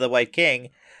point, the White King,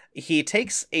 he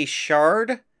takes a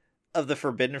shard of the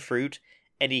Forbidden Fruit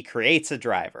and he creates a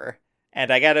driver. And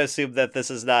I gotta assume that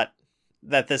this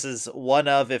is one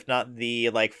of, if not the,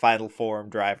 final form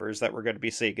drivers that we're going to be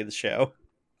seeing in the show.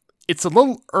 It's a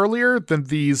little earlier than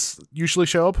these usually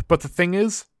show up, but the thing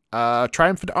is,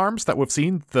 Triumphant Arms that we've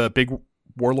seen, the big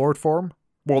Warlord form,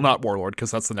 well, not Warlord, because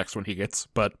that's the next one he gets,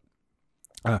 but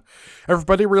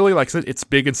everybody really likes it. It's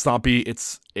big and stompy.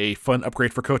 It's a fun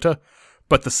upgrade for Kota,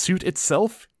 but the suit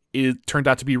itself, it turned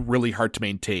out to be really hard to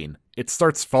maintain. It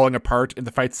starts falling apart in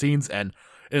the fight scenes, and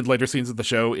in later scenes of the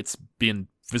show, it's been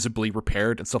visibly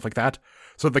repaired and stuff like that.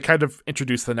 So they kind of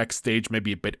introduced the next stage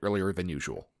maybe a bit earlier than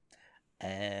usual.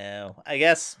 Oh, I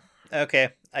guess. Okay,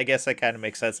 I guess that kind of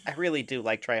makes sense. I really do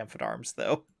like Triumphant Arms,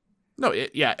 though. No,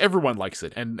 everyone likes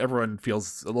it, and everyone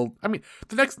feels a little. I mean,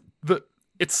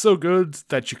 it's so good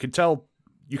that you can tell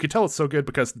it's so good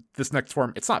because this next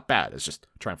form, it's not bad. It's just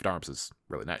Triumphant Arms is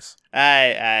really nice.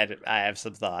 I have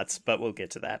some thoughts, but we'll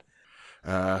get to that.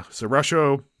 So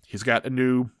Rosho, he's got a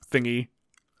new thingy.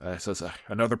 Says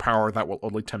another power that will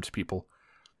only tempt people.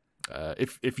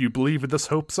 If you believe in this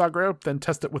hope, Sagara, then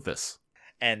test it with this.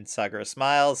 And Sagara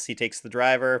smiles. He takes the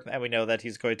driver, and we know that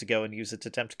he's going to go and use it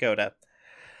to tempt Kota.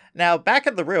 Now, back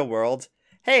in the real world,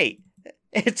 hey,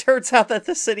 it turns out that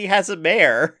the city has a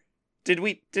mayor. Did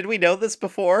we know this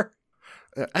before?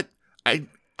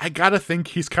 I gotta think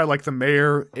he's kind of like the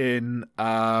mayor in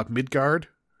Midgard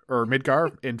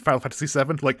in Final Fantasy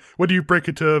VII. Like, when you break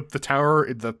into the tower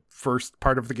in the first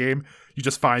part of the game, you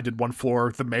just find in one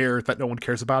floor the mayor that no one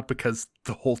cares about because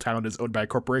the whole town is owned by a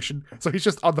corporation. So he's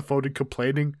just on the phone and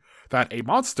complaining that a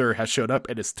monster has showed up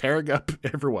and is tearing up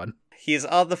everyone. He's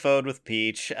on the phone with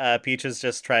Peach. Peach is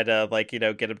just trying to,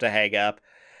 get him to hang up.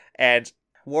 And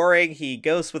Waring, he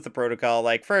goes with the protocol.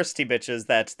 First he bitches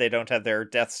that they don't have their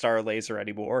Death Star laser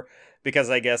anymore, because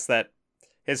I guess that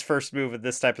his first move in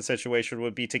this type of situation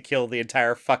would be to kill the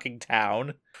entire fucking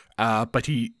town. But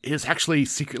he is actually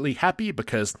secretly happy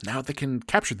because now they can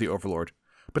capture the Overlord.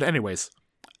 But anyways,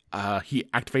 he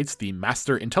activates the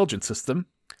Master Intelligence System,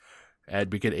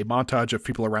 and we get a montage of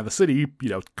people around the city,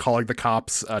 calling the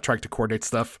cops, trying to coordinate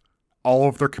stuff. All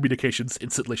of their communications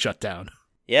instantly shut down.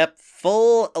 Yep,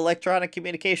 full electronic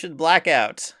communication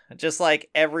blackout, just like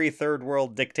every third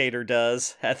world dictator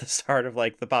does at the start of,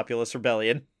 the Populist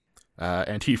Rebellion.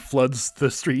 And he floods the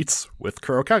streets with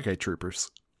Kurokage troopers.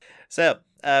 So,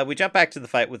 we jump back to the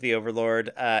fight with the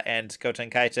Overlord and Kota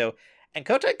and Kaito. And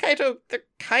Kota and Kaito, they're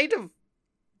kind of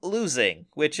losing,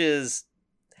 which is...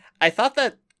 I thought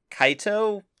that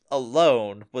Kaito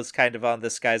alone was kind of on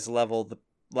this guy's level the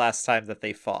last time that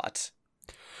they fought.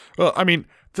 Well, I mean,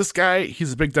 this guy,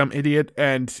 he's a big dumb idiot,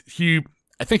 and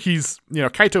I think he's,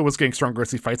 Kaito was getting stronger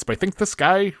as he fights, but I think this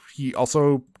guy, he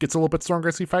also gets a little bit stronger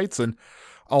as he fights, and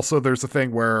also there's a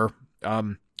thing where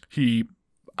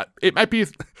it might be,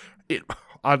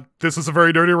 this is a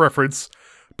very nerdy reference,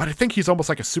 but I think he's almost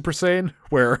like a Super Saiyan,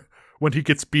 where when he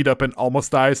gets beat up and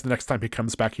almost dies, the next time he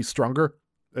comes back, he's stronger.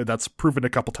 And that's proven a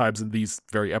couple times in these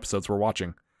very episodes we're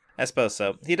watching. I suppose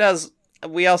so. He does.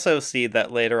 We also see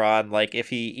that later on, if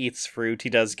he eats fruit, he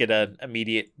does get an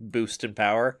immediate boost in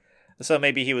power. So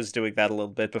maybe he was doing that a little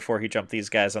bit before he jumped these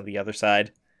guys on the other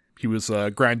side. He was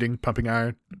grinding, pumping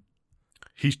iron.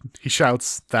 He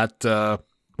shouts that,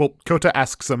 Kota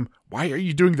asks him, why are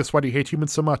you doing this? Why do you hate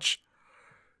humans so much?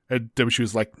 And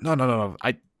Demushu's like, no.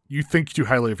 You think too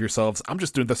highly of yourselves. I'm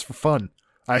just doing this for fun.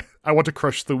 I want to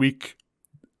crush the weak.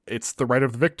 It's the right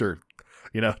of the victor,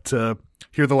 to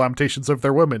hear the lamentations of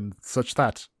their women, such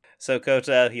that. So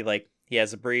Kota, He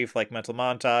has a brief, mental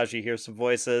montage. He hears some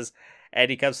voices,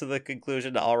 and he comes to the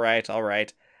conclusion, all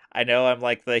right. I know I'm,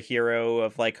 the hero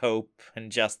of, hope and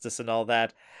justice and all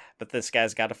that, but this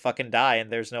guy's gotta fucking die,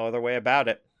 and there's no other way about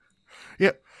it.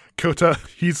 Yeah, Kota,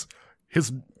 his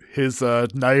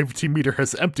naivety meter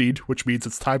has emptied, which means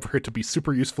it's time for it to be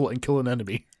super useful and kill an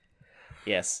enemy.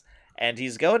 Yes. And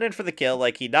he's going in for the kill.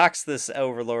 He knocks this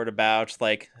overlord about,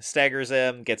 staggers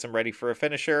him, gets him ready for a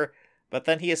finisher, but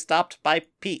then he is stopped by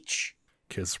Peach.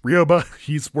 Because Ryoba,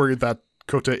 he's worried that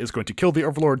Kota is going to kill the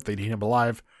overlord. They need him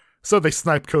alive. So they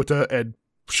snipe Kota and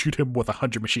shoot him with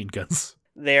 100 machine guns.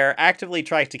 They're actively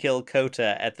trying to kill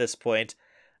Kota at this point.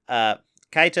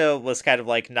 Kaito was kind of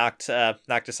knocked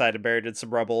aside and buried in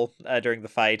some rubble during the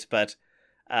fight, but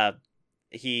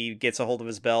he gets a hold of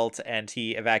his belt and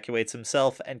he evacuates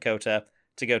himself and Kota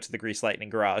to go to the Grease Lightning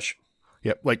garage.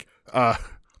 Yep,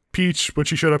 Peach, when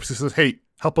she showed up, she says, hey,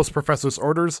 help us Professor's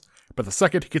orders. But the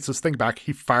second he gets his thing back,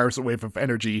 he fires a wave of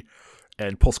energy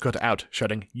and pulls Kota out,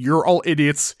 shouting, you're all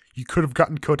idiots. You could have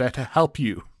gotten Kota to help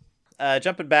you.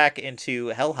 Jumping back into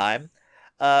Helheim,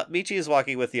 Michi is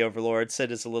walking with the Overlord.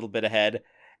 Sid is a little bit ahead.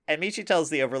 And Michi tells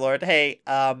the Overlord, hey,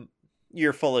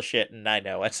 you're full of shit and I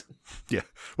know it. Yeah.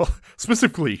 Well,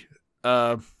 specifically,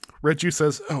 Reiju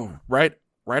says, oh, right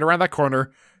around that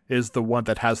corner is the one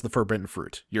that has the forbidden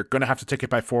fruit. You're going to have to take it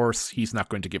by force. He's not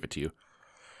going to give it to you.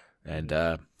 And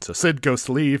so Sid goes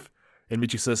to leave, and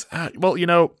Michi says, well,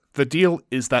 the deal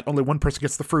is that only one person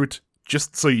gets the fruit,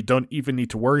 just so you don't even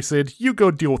need to worry, Sid. You go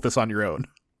deal with this on your own.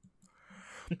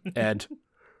 And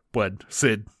when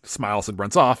Sid smiles and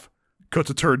runs off,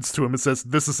 Kota turns to him and says,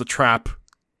 this is a trap.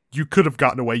 You could have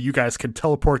gotten away. You guys can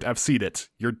teleport. I've seen it.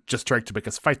 You're just trying to make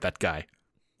us fight that guy.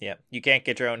 Yeah, you can't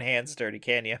get your own hands dirty,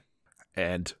 can you?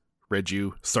 And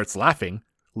Reiju starts laughing,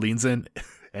 leans in,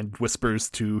 and whispers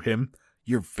to him,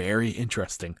 you're very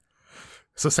interesting.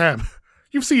 So Sam,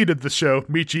 you've seen in the show,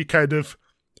 Michi kind of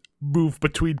move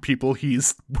between people.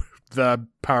 He's the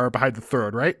power behind the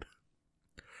throne, right?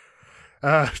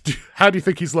 How do you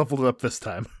think he's leveled up this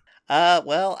time?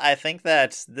 Well, I think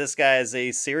that this guy is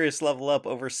a serious level up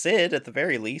over Sid at the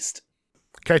very least.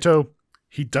 Kaito,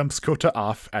 he dumps Kota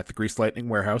off at the Grease Lightning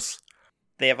warehouse.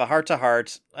 They have a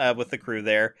heart-to-heart with the crew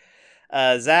there.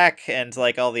 Zack and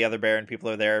all the other Baron people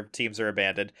are there. Teams are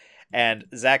abandoned. And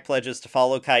Zack pledges to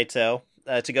follow Kaito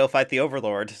to go fight the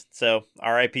Overlord. So,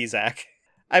 R.I.P. Zack.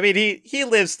 I mean, he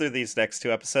lives through these next two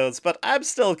episodes, but I'm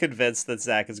still convinced that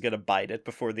Zack is going to bite it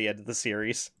before the end of the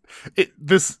series.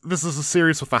 This is a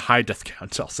series with a high death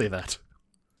count, I'll say that.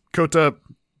 Kota,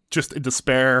 just in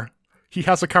despair, he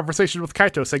has a conversation with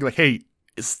Kaito saying, hey,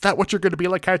 is that what you're going to be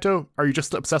like, Kaito? Are you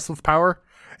just obsessed with power?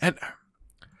 And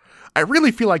I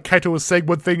really feel like Kaito was saying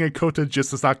one thing and Kota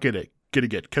just is not getting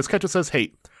it. Because Kaito says,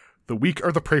 hey, the weak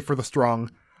are the prey for the strong.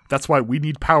 That's why we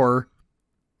need power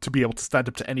to be able to stand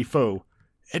up to any foe.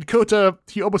 And Kota,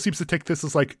 he almost seems to take this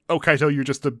as oh, Kaito, you're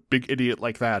just a big idiot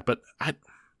like that. But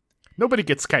nobody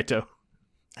gets Kaito.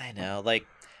 I know,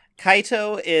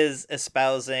 Kaito is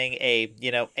espousing a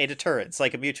deterrence,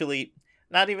 a mutually,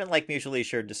 not even mutually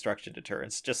assured destruction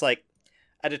deterrence, just a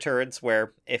deterrence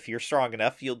where if you're strong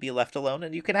enough, you'll be left alone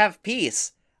and you can have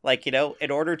peace.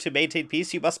 In order to maintain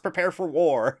peace, you must prepare for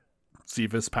war. Si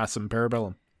vis pacem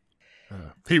parabellum.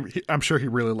 I'm sure he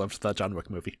really loved that John Wick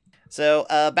movie. So,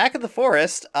 back in the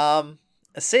forest,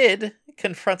 Sid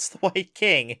confronts the White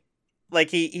King.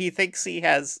 He thinks he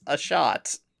has a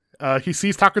shot. He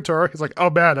sees Takatoro. He's like, oh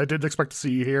man, I didn't expect to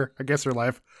see you here. I guess you're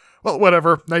alive. Well,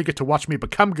 whatever. Now you get to watch me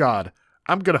become God.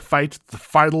 I'm gonna fight the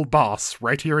final boss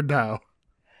right here and now.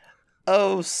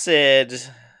 Oh, Sid.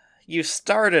 You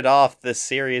started off this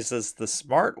series as the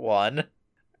smart one.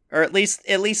 Or at least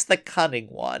the cunning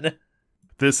one.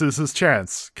 This is his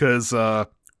chance, because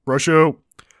Rosho,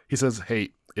 he says,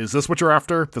 hey, is this what you're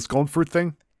after? This golden fruit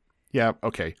thing? Yeah,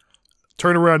 okay.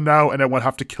 Turn around now and I won't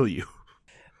have to kill you.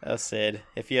 Oh, Sid,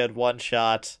 if you had one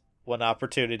shot, one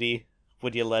opportunity,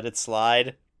 would you let it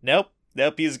slide? Nope,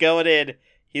 he's going in.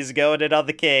 He's going in on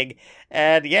the king.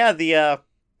 And yeah,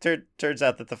 turns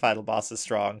out that the final boss is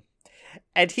strong.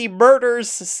 And he murders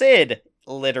Sid,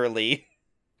 literally.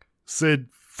 Sid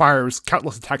fires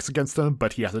countless attacks against him,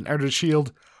 but he has an energy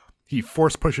shield. He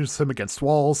force pushes him against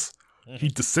walls. He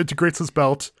disintegrates his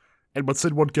belt, and when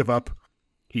Sid won't give up,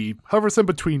 he hovers in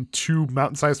between two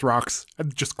mountain-sized rocks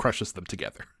and just crushes them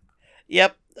together.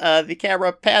 Yep, the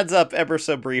camera pans up ever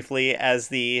so briefly as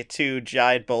the two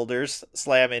giant boulders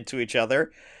slam into each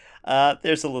other.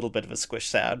 There's a little bit of a squish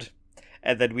sound.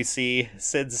 And then we see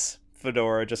Sid's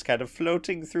fedora just kind of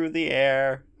floating through the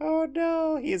air. Oh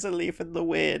no, he's a leaf in the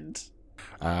wind.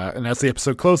 And as the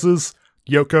episode closes,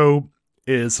 Yoko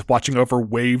is watching over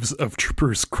waves of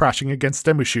troopers crashing against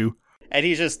Demushu. And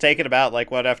he's just taking them out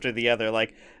like one after the other.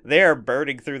 Like, they're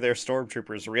burning through their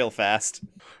stormtroopers real fast.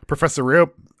 Professor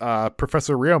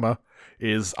Ryoma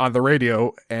is on the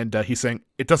radio, and he's saying,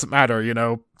 it doesn't matter,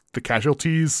 the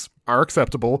casualties are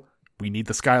acceptable. We need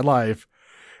this guy alive.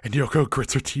 And Yoko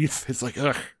grits her teeth. It's like,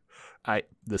 ugh,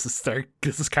 this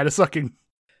is kind of sucking.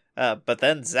 But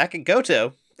then Zack and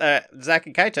Kaito,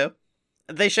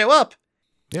 they show up.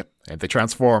 Yep, and they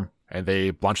transform, and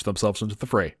they launch themselves into the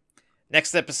fray.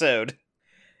 Next episode,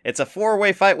 it's a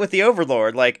 4-way fight with the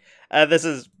Overlord. Like, this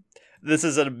is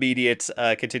an immediate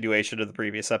continuation of the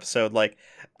previous episode. Like,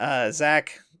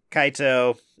 Zack,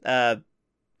 Kaito,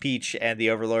 Peach, and the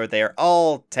Overlord, they are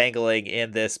all tangling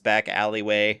in this back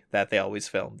alleyway that they always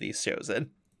film these shows in.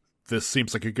 This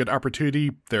seems like a good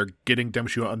opportunity. They're getting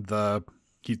Demushu on the...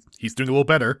 He's doing a little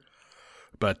better.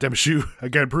 But Demushu,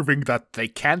 again, proving that they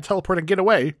can teleport and get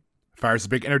away, fires a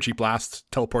big energy blast,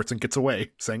 teleports and gets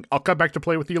away, saying, I'll come back to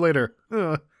play with you later.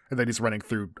 And then he's running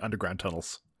through underground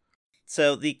tunnels.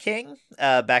 So the king,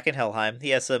 back in Helheim, he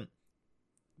has some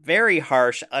very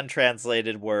harsh,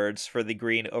 untranslated words for the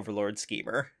Green Overlord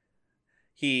schemer.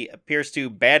 He appears to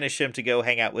banish him to go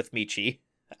hang out with Michi.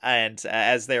 And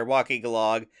as they're walking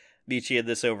along, Michi and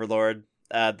this Overlord,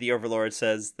 the Overlord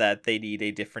says that they need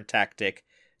a different tactic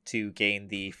to gain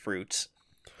the fruit.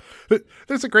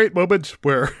 There's a great moment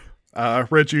where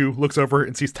Reiju looks over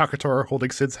and sees Takatora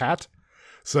holding Sid's hat.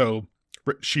 So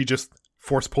she just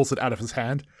force pulls it out of his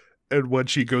hand. And when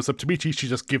she goes up to Michi, she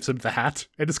just gives him the hat.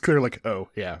 And it's clear like, oh,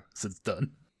 yeah, Sid's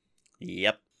done.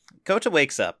 Yep. Kota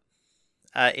wakes up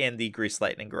in the Grease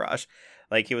Lightning garage.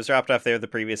 Like, he was dropped off there the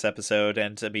previous episode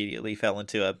and immediately fell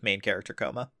into a main character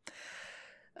coma.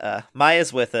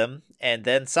 Maya's with him, and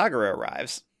then Sagara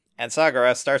arrives. And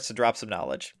Sagara starts to drop some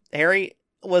knowledge. Harry,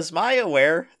 was Maya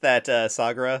aware that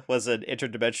Sagara was an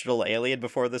interdimensional alien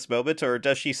before this moment, or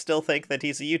does she still think that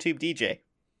he's a YouTube DJ?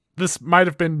 This might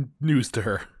have been news to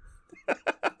her.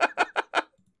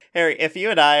 Harry, if you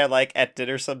and I are like at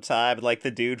dinner sometime, like the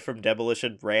dude from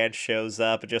Demolition Ranch shows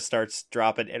up and just starts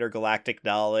dropping intergalactic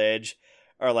knowledge,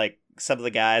 or like some of the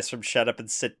guys from Shut Up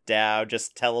and Sit Down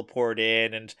just teleport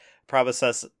in and promise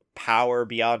us power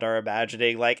beyond our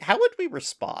imagining, like, how would we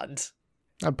respond?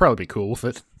 I'd probably be cool with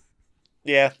it.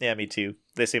 Yeah, me too.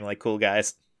 They seem like cool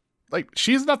guys. Like,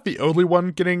 she's not the only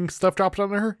one getting stuff dropped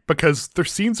on her, because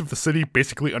there's scenes of the city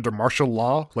basically under martial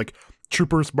law, like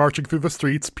troopers marching through the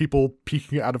streets, people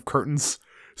peeking out of curtains,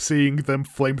 seeing them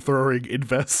flamethrowing in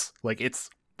vests. Like,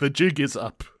 the jig is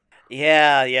up.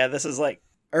 Yeah, this is like,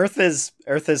 Earth is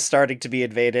starting to be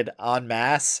invaded en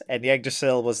masse, and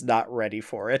Yggdrasil was not ready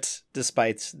for it,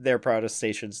 despite their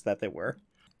protestations that they were.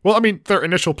 Well, I mean, their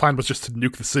initial plan was just to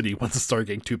nuke the city once it started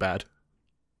getting too bad.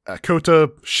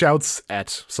 Kota shouts at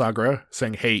Sagara,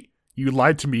 saying, hey, you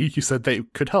lied to me, you said they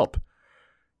could help.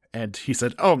 And he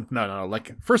said, oh, no,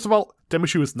 like, first of all,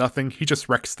 Demushu is nothing, he just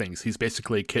wrecks things, he's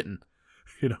basically a kitten.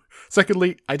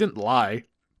 Secondly, I didn't lie.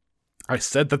 I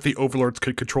said that the overlords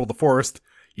could control the forest,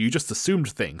 you just assumed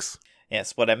things.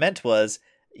 Yes, what I meant was,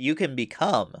 you can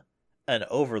become an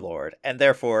overlord, and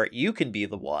therefore you can be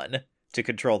the one to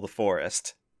control the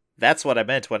forest. That's what I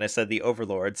meant when I said the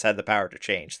overlords had the power to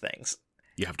change things.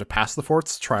 You have to pass the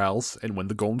forest's trials and win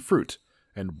the golden fruit.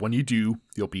 And when you do,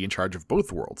 you'll be in charge of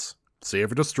both worlds.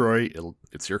 Save or destroy,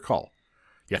 it's your call.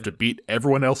 You have to beat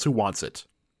everyone else who wants it.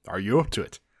 Are you up to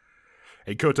it?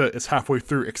 And Kota is halfway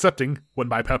through accepting when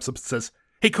Mai pops up and says,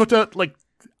 hey Kota, like,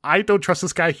 I don't trust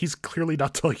this guy, he's clearly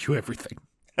not telling you everything.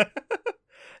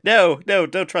 No,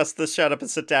 don't trust this shut up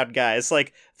and sit down guys.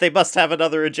 Like, they must have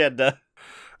another agenda.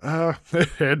 And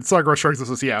Sagara shrugs and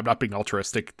says, yeah, I'm not being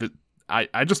altruistic.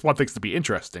 I just want things to be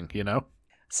interesting,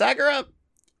 Sagara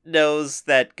knows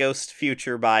that Ghost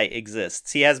Future Mai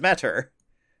exists. He has met her.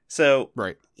 So,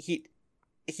 right.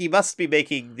 He must be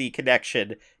making the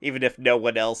connection, even if no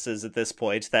one else is at this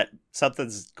point, that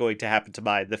something's going to happen to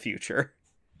Mai in the future.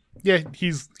 Yeah,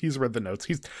 he's read the notes.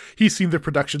 He's seen the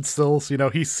production stills,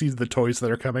 he's seen the toys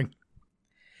that are coming.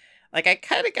 Like,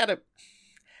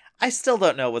 I still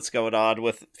don't know what's going on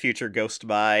with future Ghost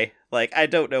Mai. Like, I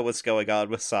don't know what's going on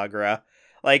with Sagara.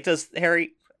 Like, does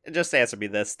Harry, just answer me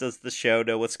this, does the show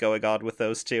know what's going on with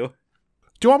those two?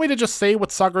 Do you want me to just say what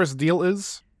Sagara's deal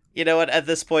is? You know what, at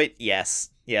this point, yes.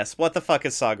 What the fuck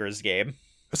is Sagara's game?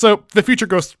 So, the future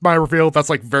Ghost Mai reveal, that's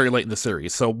like very late in the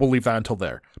series, so we'll leave that until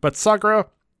there. But Sagara,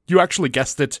 you actually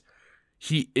guessed it,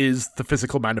 he is the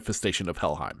physical manifestation of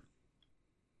Helheim.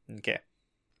 Okay.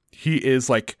 He is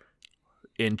like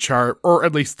in charge, or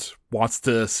at least wants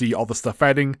to see all the stuff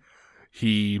fighting.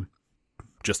 He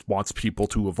just wants people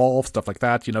to evolve, stuff like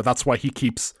that. That's why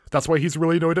he's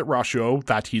really annoyed at Rashio,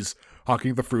 that he's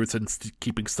hawking the fruits and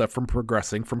keeping stuff from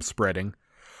progressing, from spreading.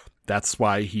 That's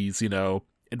why he's,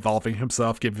 involving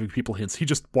himself, giving people hints. He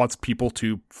just wants people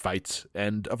to fight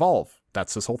and evolve.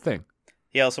 That's his whole thing.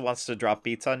 He also wants to drop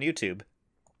beats on YouTube.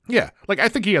 Yeah, I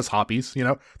think he has hobbies,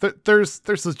 There's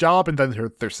his job, and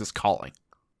then there's his calling.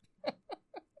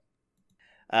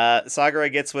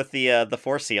 Sagura gets with the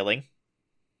force healing.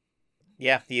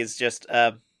 Yeah, he is just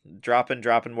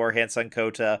dropping more hints on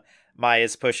Kota. Mai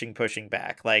is pushing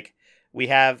back. We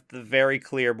have the very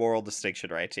clear moral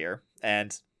distinction right here.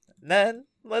 And then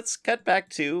let's cut back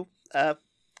to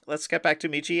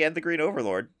Michi and the Green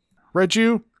Overlord.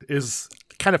 Reiju is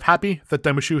kind of happy that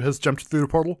Demushu has jumped through the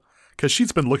portal, because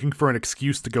she's been looking for an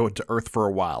excuse to go into Earth for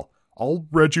a while. All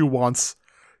Reiju wants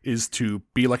is to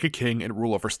be like a king and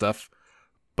rule over stuff,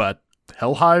 but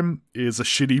Helheim is a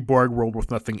shitty, boring world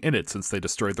with nothing in it since they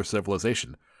destroyed their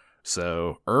civilization.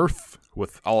 So Earth,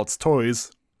 with all its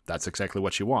toys, that's exactly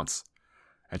what she wants.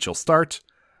 And she'll start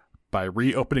by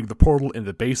reopening the portal in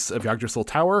the base of Yggdrasil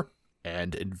Tower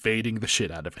and invading the shit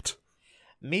out of it.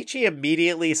 Michi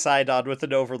immediately signed on with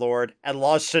an Overlord and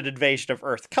launched an invasion of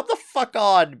Earth. Come the fuck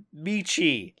on,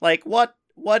 Michi!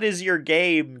 What is your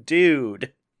game,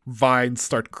 dude? Vines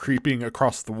start creeping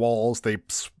across the walls. They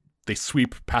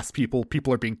sweep past people.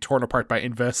 People are being torn apart by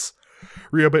Inves.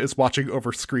 Ryoba is watching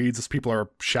over screens as people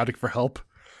are shouting for help.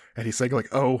 And he's saying,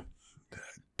 oh,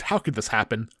 how could this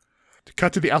happen? To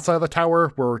cut to the outside of the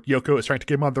tower where Yoko is trying to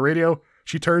get him on the radio.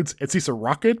 She turns and sees a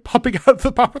rocket popping out of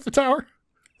the top of the tower.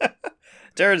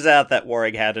 Turns out that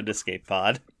Waring had an escape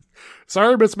pod.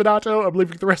 Sorry, Miss Minato, I'm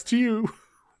leaving the rest to you.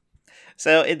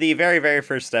 So in the very, very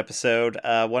first episode,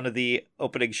 one of the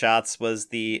opening shots was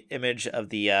the image of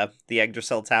the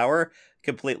Yggdrasil Tower,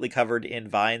 completely covered in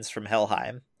vines from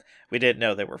Helheim. We didn't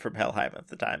know they were from Helheim at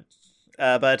the time.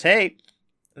 But hey,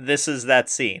 this is that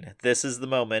scene. This is the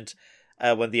moment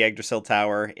when the Yggdrasil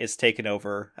Tower is taken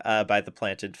over by the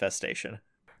plant infestation.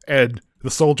 And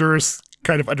the soldiers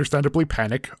kind of understandably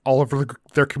panic. All of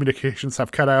their communications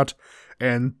have cut out,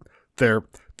 and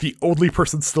the only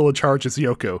person still in charge is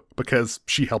Yoko, because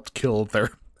she helped kill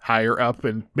their higher up,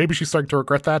 and maybe she's starting to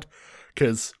regret that,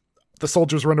 because the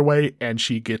soldiers run away, and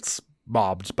she gets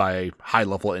mobbed by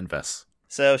high-level Inves.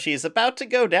 So she's about to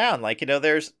go down.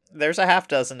 There's a half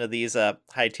dozen of these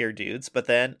high-tier dudes, but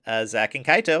then Zack and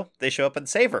Kaito, they show up and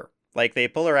save her. They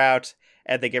pull her out,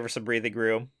 and they give her some breathing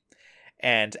room.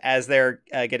 And as they're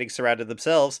getting surrounded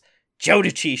themselves,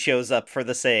 Jonichi shows up for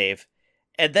the save.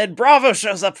 And then Bravo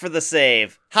shows up for the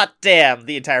save. Hot damn,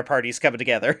 the entire party's coming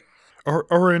together.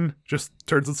 Orin just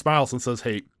turns and smiles and says,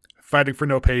 hey, fighting for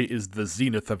no pay is the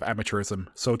zenith of amateurism.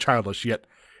 So childish, yet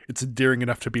it's endearing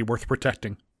enough to be worth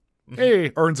protecting.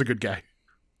 Hey, Orin's a good guy.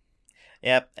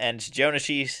 Yep, and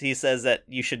Jonichi, he says that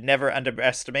you should never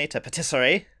underestimate a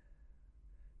patisserie.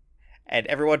 And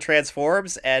everyone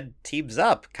transforms and teams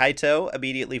up. Kaito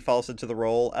immediately falls into the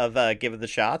role of giving the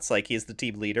shots, he's the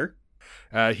team leader.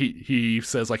 He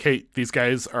says, hey, these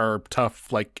guys are tough,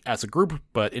 as a group,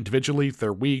 but individually,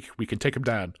 they're weak. We can take them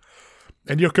down.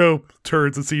 And Yoko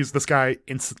turns and sees this guy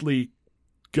instantly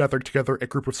gathering together a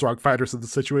group of strong fighters in the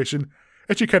situation.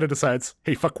 And she kind of decides,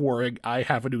 hey, fuck Waring, I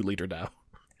have a new leader now.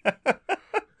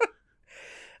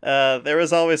 There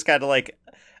was always kind of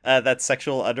that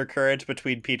sexual undercurrent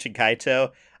between Peach and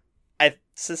Kaito. I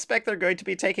suspect they're going to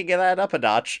be taking that up a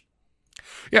notch.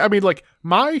 Yeah, I mean,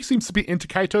 Mai seems to be into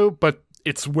Kaito, but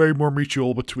it's way more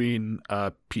mutual between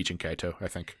Peach and Kaito, I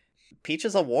think. Peach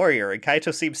is a warrior, and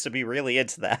Kaito seems to be really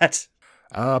into that.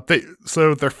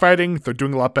 So they're fighting, they're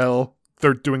doing a lot better.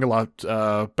 They're doing a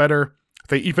lot better.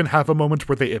 They even have a moment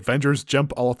where the Avengers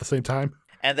jump all at the same time.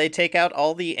 And they take out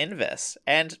all the Inves,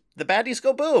 and the baddies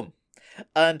go boom.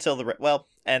 Until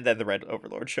and then the Red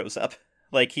Overlord shows up.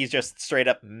 He just straight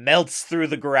up melts through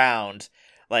the ground.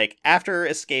 After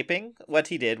escaping, what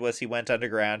he did was he went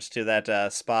underground to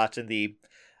that spot in the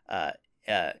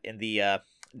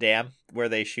dam where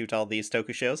they shoot all these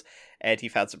tokushos, and he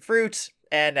found some fruit,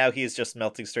 and now he's just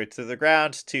melting straight through the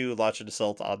ground to launch an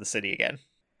assault on the city again.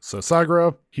 So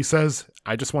Sagura, he says,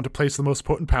 I just want to place the most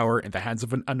potent power in the hands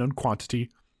of an unknown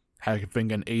quantity.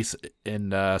 Having an ace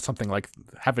in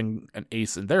having an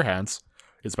ace in their hands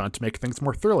is bound to make things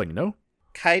more thrilling, no?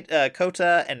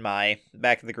 Kota and Mai,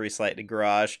 back in the Grease Lightning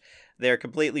Garage, they're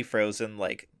completely frozen.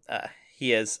 He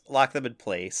has locked them in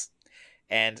place,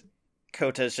 and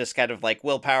Kota's just kind of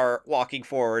willpower, walking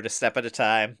forward a step at a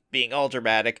time, being all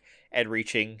dramatic, and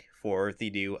reaching for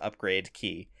the new upgrade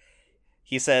key.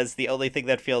 He says the only thing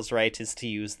that feels right is to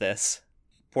use this.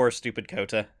 Poor stupid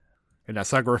Kota. And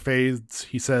as Sagura fades,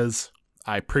 he says,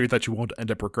 I pray that you won't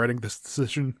end up regretting this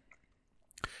decision.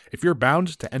 If you're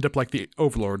bound to end up like the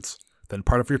overlords, then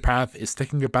part of your path is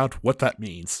thinking about what that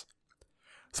means.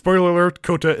 Spoiler alert,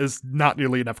 Kota is not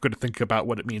nearly enough good to think about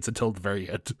what it means until the very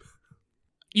end.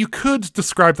 You could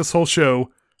describe this whole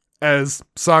show as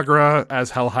Sagara,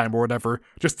 as Helheim or whatever,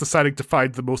 just deciding to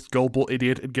find the most gullible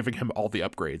idiot and giving him all the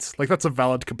upgrades. Like, that's a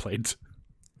valid complaint.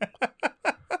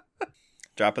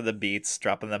 Dropping the beats,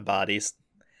 dropping them bodies.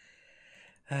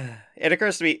 It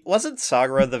occurs to me, wasn't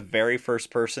Sagara the very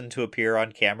first person to appear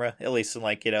on camera? At least in,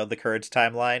 like, the Courage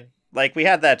timeline? Like, we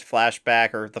had that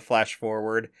flashback, or the flash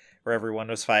forward, where everyone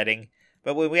was fighting.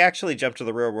 But when we actually jumped to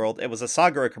the real world, it was a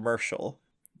Sagara commercial.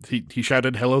 He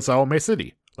shouted, "Hello, Salome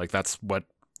City." Like, that's what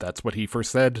he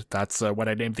first said. That's what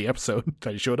I named the episode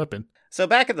that he showed up in. So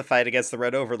back in the fight against the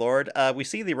Red Overlord, we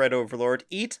see the Red Overlord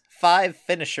eat 5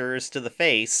 finishers to the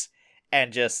face,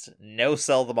 and just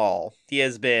no-sell them all. He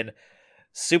has been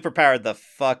superpowered the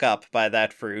fuck up by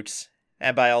that fruit,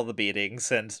 and by all the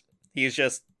beatings, and he's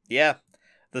just, yeah,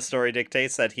 the story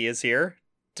dictates that he is here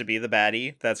to be the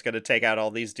baddie that's going to take out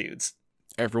all these dudes.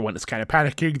 Everyone is kind of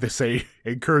panicking. They say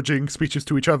encouraging speeches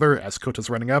to each other as Kota's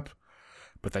running up,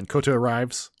 but then Kota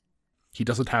arrives. He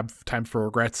doesn't have time for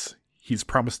regrets. He's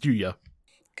promised Yuya.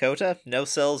 Kota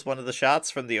no-sells one of the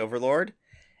shots from the Overlord,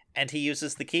 and he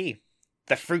uses the key.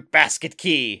 The fruit basket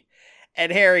key!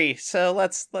 And Harry, so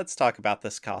let's talk about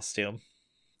this costume.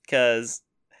 Because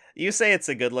you say it's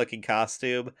a good-looking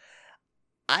costume.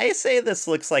 I say this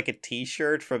looks like a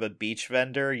t-shirt from a beach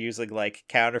vendor using, like,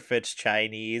 counterfeit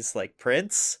Chinese, like,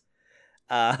 prints.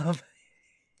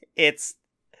 It's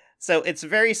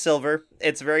very silver.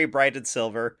 It's very bright and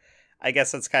silver. I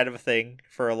guess that's kind of a thing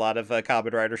for a lot of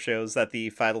Kamen Rider shows, that the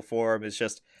final form is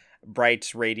just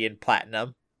bright, radiant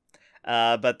platinum.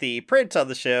 But the print on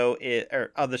the show,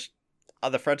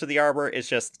 on the front of the armor, is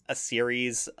just a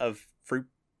series of fruit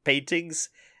paintings.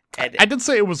 And I didn't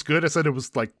say it was good. I said it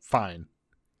was, like, fine.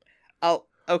 I'll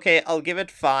give it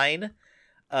fine.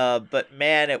 But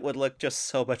man, it would look just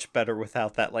so much better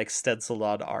without that, like, stenciled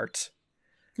on art.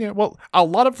 Yeah, well, a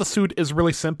lot of the suit is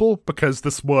really simple because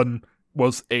this one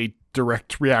was a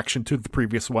direct reaction to the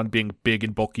previous one being big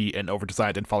and bulky and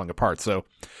over-designed and falling apart. So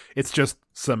it's just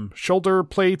some shoulder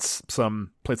plates,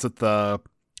 some plates at the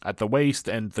waist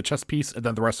and the chest piece, and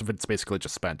then the rest of it's basically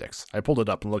just spandex. I pulled it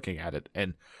up and looking at it,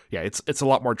 and yeah, it's a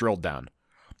lot more drilled down.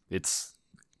 It's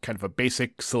kind of a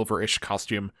basic silverish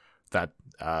costume that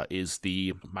is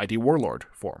the Mighty Warlord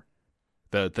form,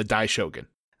 the Dai Shogun.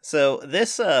 So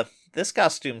this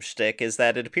costume shtick is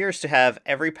that it appears to have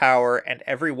every power and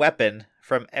every weapon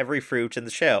from every fruit in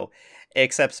the show,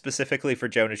 except specifically for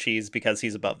Jonichi's because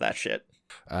he's above that shit.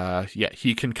 Yeah,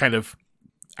 he can kind of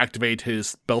activate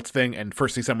his belt thing, and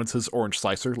first he summons his orange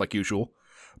slicer like usual,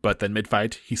 but then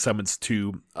mid-fight he summons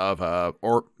 2 of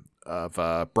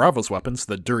Bravo's weapons,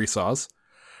 the Duri saws.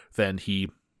 Then he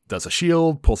does a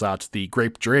shield, pulls out the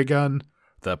grape gun,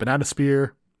 the banana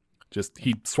spear. Just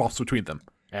he swaps between them,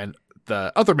 and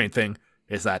the other main thing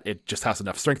is that it just has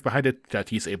enough strength behind it that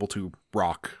he's able to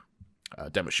rock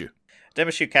Demishu.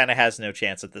 Demishu kind of has no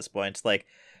chance at this point. Like,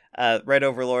 Red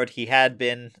Overlord, he had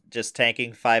been just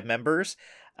tanking 5 members,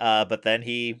 but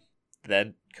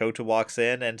then Kota walks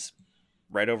in and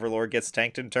Red Overlord gets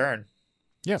tanked in turn.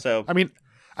 Yeah, so I mean,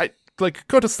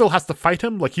 Kota still has to fight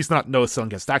him. Like, he's not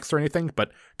no-selling his stacks or anything,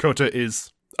 but Kota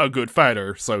is a good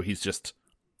fighter, so he's just,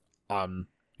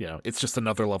 it's just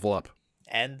another level up.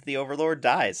 And the Overlord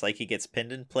dies. Like, he gets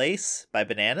pinned in place by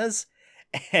bananas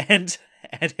and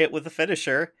hit with a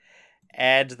finisher.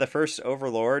 And the first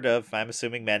Overlord of, I'm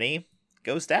assuming, many,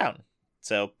 goes down.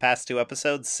 So, past 2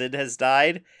 episodes, Sid has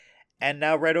died, and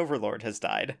now Red Overlord has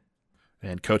died.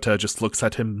 And Kota just looks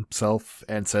at himself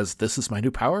and says, "This is my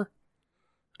new power?"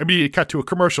 Immediately cut to a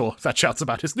commercial that shouts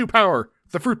about his new power.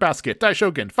 The fruit basket, Dai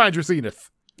Shogun, find your zenith.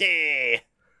 Yeah.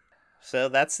 So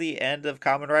that's the end of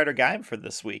Kamen Rider Gaim for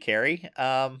this week, Harry.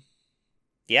 Yeah,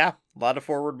 a lot of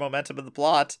forward momentum in the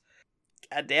plot.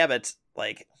 God damn it.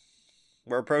 Like,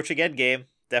 we're approaching Endgame.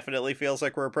 Definitely feels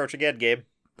like we're approaching Endgame.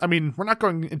 I mean, we're not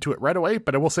going into it right away,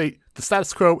 but I will say the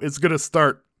status quo is going to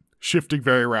start shifting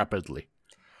very rapidly.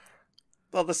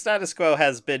 Well, the status quo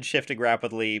has been shifting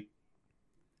rapidly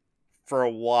for a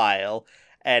while,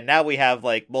 and now we have,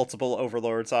 like, multiple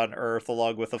overlords on Earth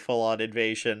along with a full-on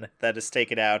invasion that has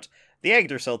taken out the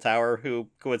Yggdrasil Tower, who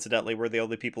coincidentally were the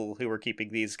only people who were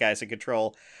keeping these guys in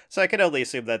control. So I can only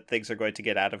assume that things are going to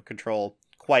get out of control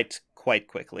quite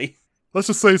quickly. Let's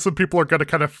just say some people are going to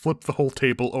kind of flip the whole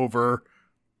table over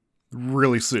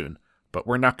really soon, but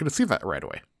we're not going to see that right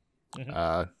away.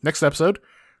 Mm-hmm. Next episode,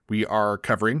 we are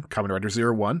covering Kamen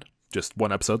Rider 01, just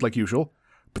 1 episode like usual,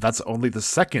 but that's only the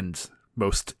second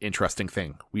most interesting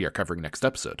thing we are covering next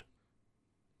episode.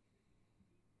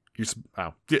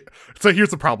 So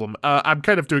here's the problem. I'm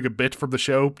kind of doing a bit from the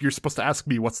show. You're supposed to ask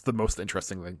me what's the most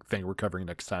interesting thing we're covering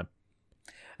next time.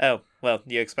 Oh, well,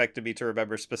 you expected me to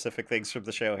remember specific things from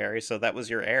the show, Harry, so that was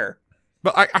your error.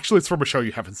 But actually, it's from a show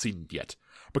you haven't seen yet.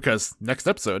 Because next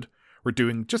episode, we're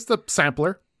doing just a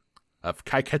sampler of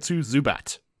Kaiketsu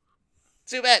Zubat.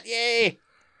 Zubat, yay!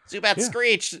 Zubat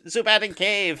Screech! Zubat in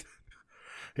Cave!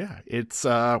 Yeah, it's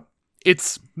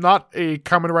not a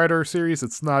Kamen Rider series.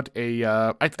 It's not a...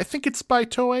 I think it's by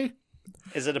Toei.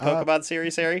 Is it a Pokemon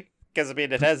series, Harry? Because, I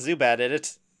mean, it has Zubat in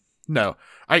it. No.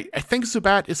 I think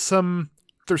Zubat is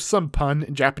there's some pun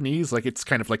in Japanese. Like, it's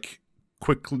kind of like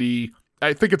quickly...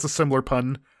 I think it's a similar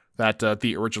pun that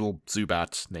the original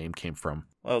Zubat name came from.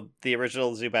 Well, the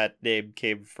original Zubat name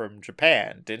came from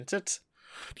Japan, didn't it?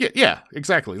 Yeah,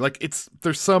 exactly. Like,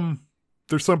 there's some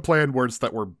play on words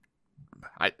that were...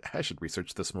 I should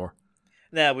research this more.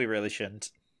 Nah, we really shouldn't.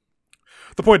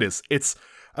 The point is, it's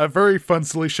a very fun,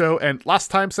 silly show, and last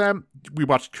time, Sam, we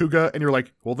watched Kuga, and you're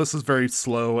like, well, this is very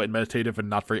slow and meditative and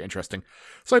not very interesting.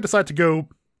 So I decided to go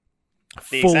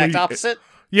the exact opposite?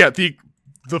 Yeah, the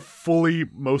fully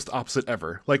most opposite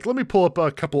ever. Like, let me pull up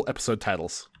a couple episode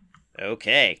titles.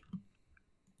 Okay.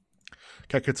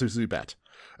 Kaiketsu Zubat.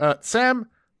 Sam,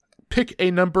 pick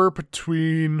a number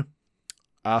between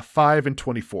 5 and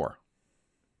 24.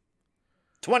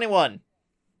 21.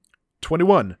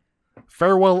 21.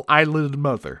 Farewell Eyelid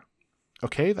Mother.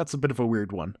 Okay, that's a bit of a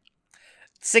weird one.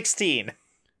 16.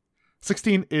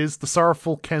 16 is The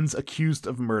Sorrowful Ken's Accused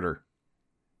of Murder.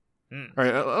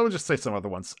 Alright, I'll just say some other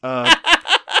ones.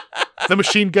 The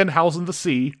Machine Gun Howls in the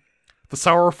Sea. The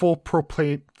Sorrowful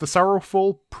Propane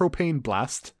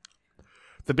Blast.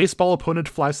 The Baseball Opponent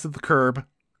Flies to the Curb.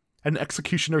 An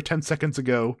Executioner 10 Seconds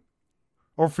Ago.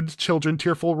 Orphaned Children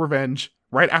Tearful Revenge.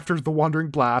 Right After the Wandering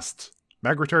Blast.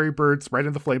 Migratory Birds, Right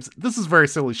in the Flames. This is a very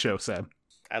silly show, Sam.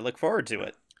 I look forward to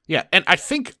it. Yeah, and I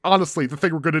think, honestly, the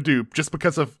thing we're going to do, just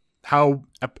because of how...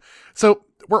 So,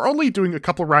 we're only doing a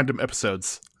couple random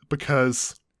episodes,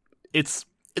 because it's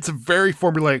a very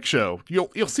formulaic show.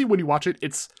 You'll see when you watch it,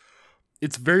 it's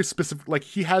very specific. Like,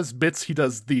 he has bits, he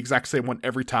does the exact same one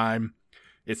every time.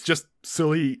 It's just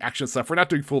silly action stuff. We're not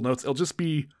doing full notes. It'll just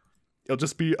be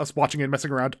us watching and messing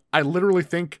around. I literally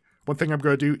think one thing I'm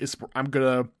going to do is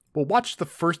we'll watch the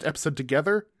first episode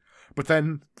together, but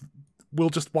then we'll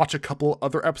just watch a couple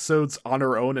other episodes on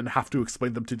our own and have to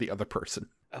explain them to the other person.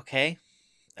 Okay.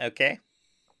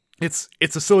 It's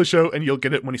a silly show, and you'll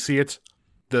get it when you see it.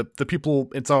 The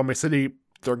people in Sawame City,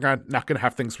 they're not going to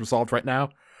have things resolved right now,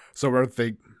 so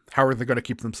how are they going to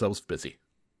keep themselves busy?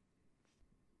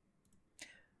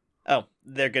 Oh,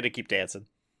 they're going to keep dancing.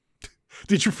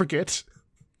 Did you forget?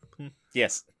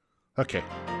 Yes. Okay.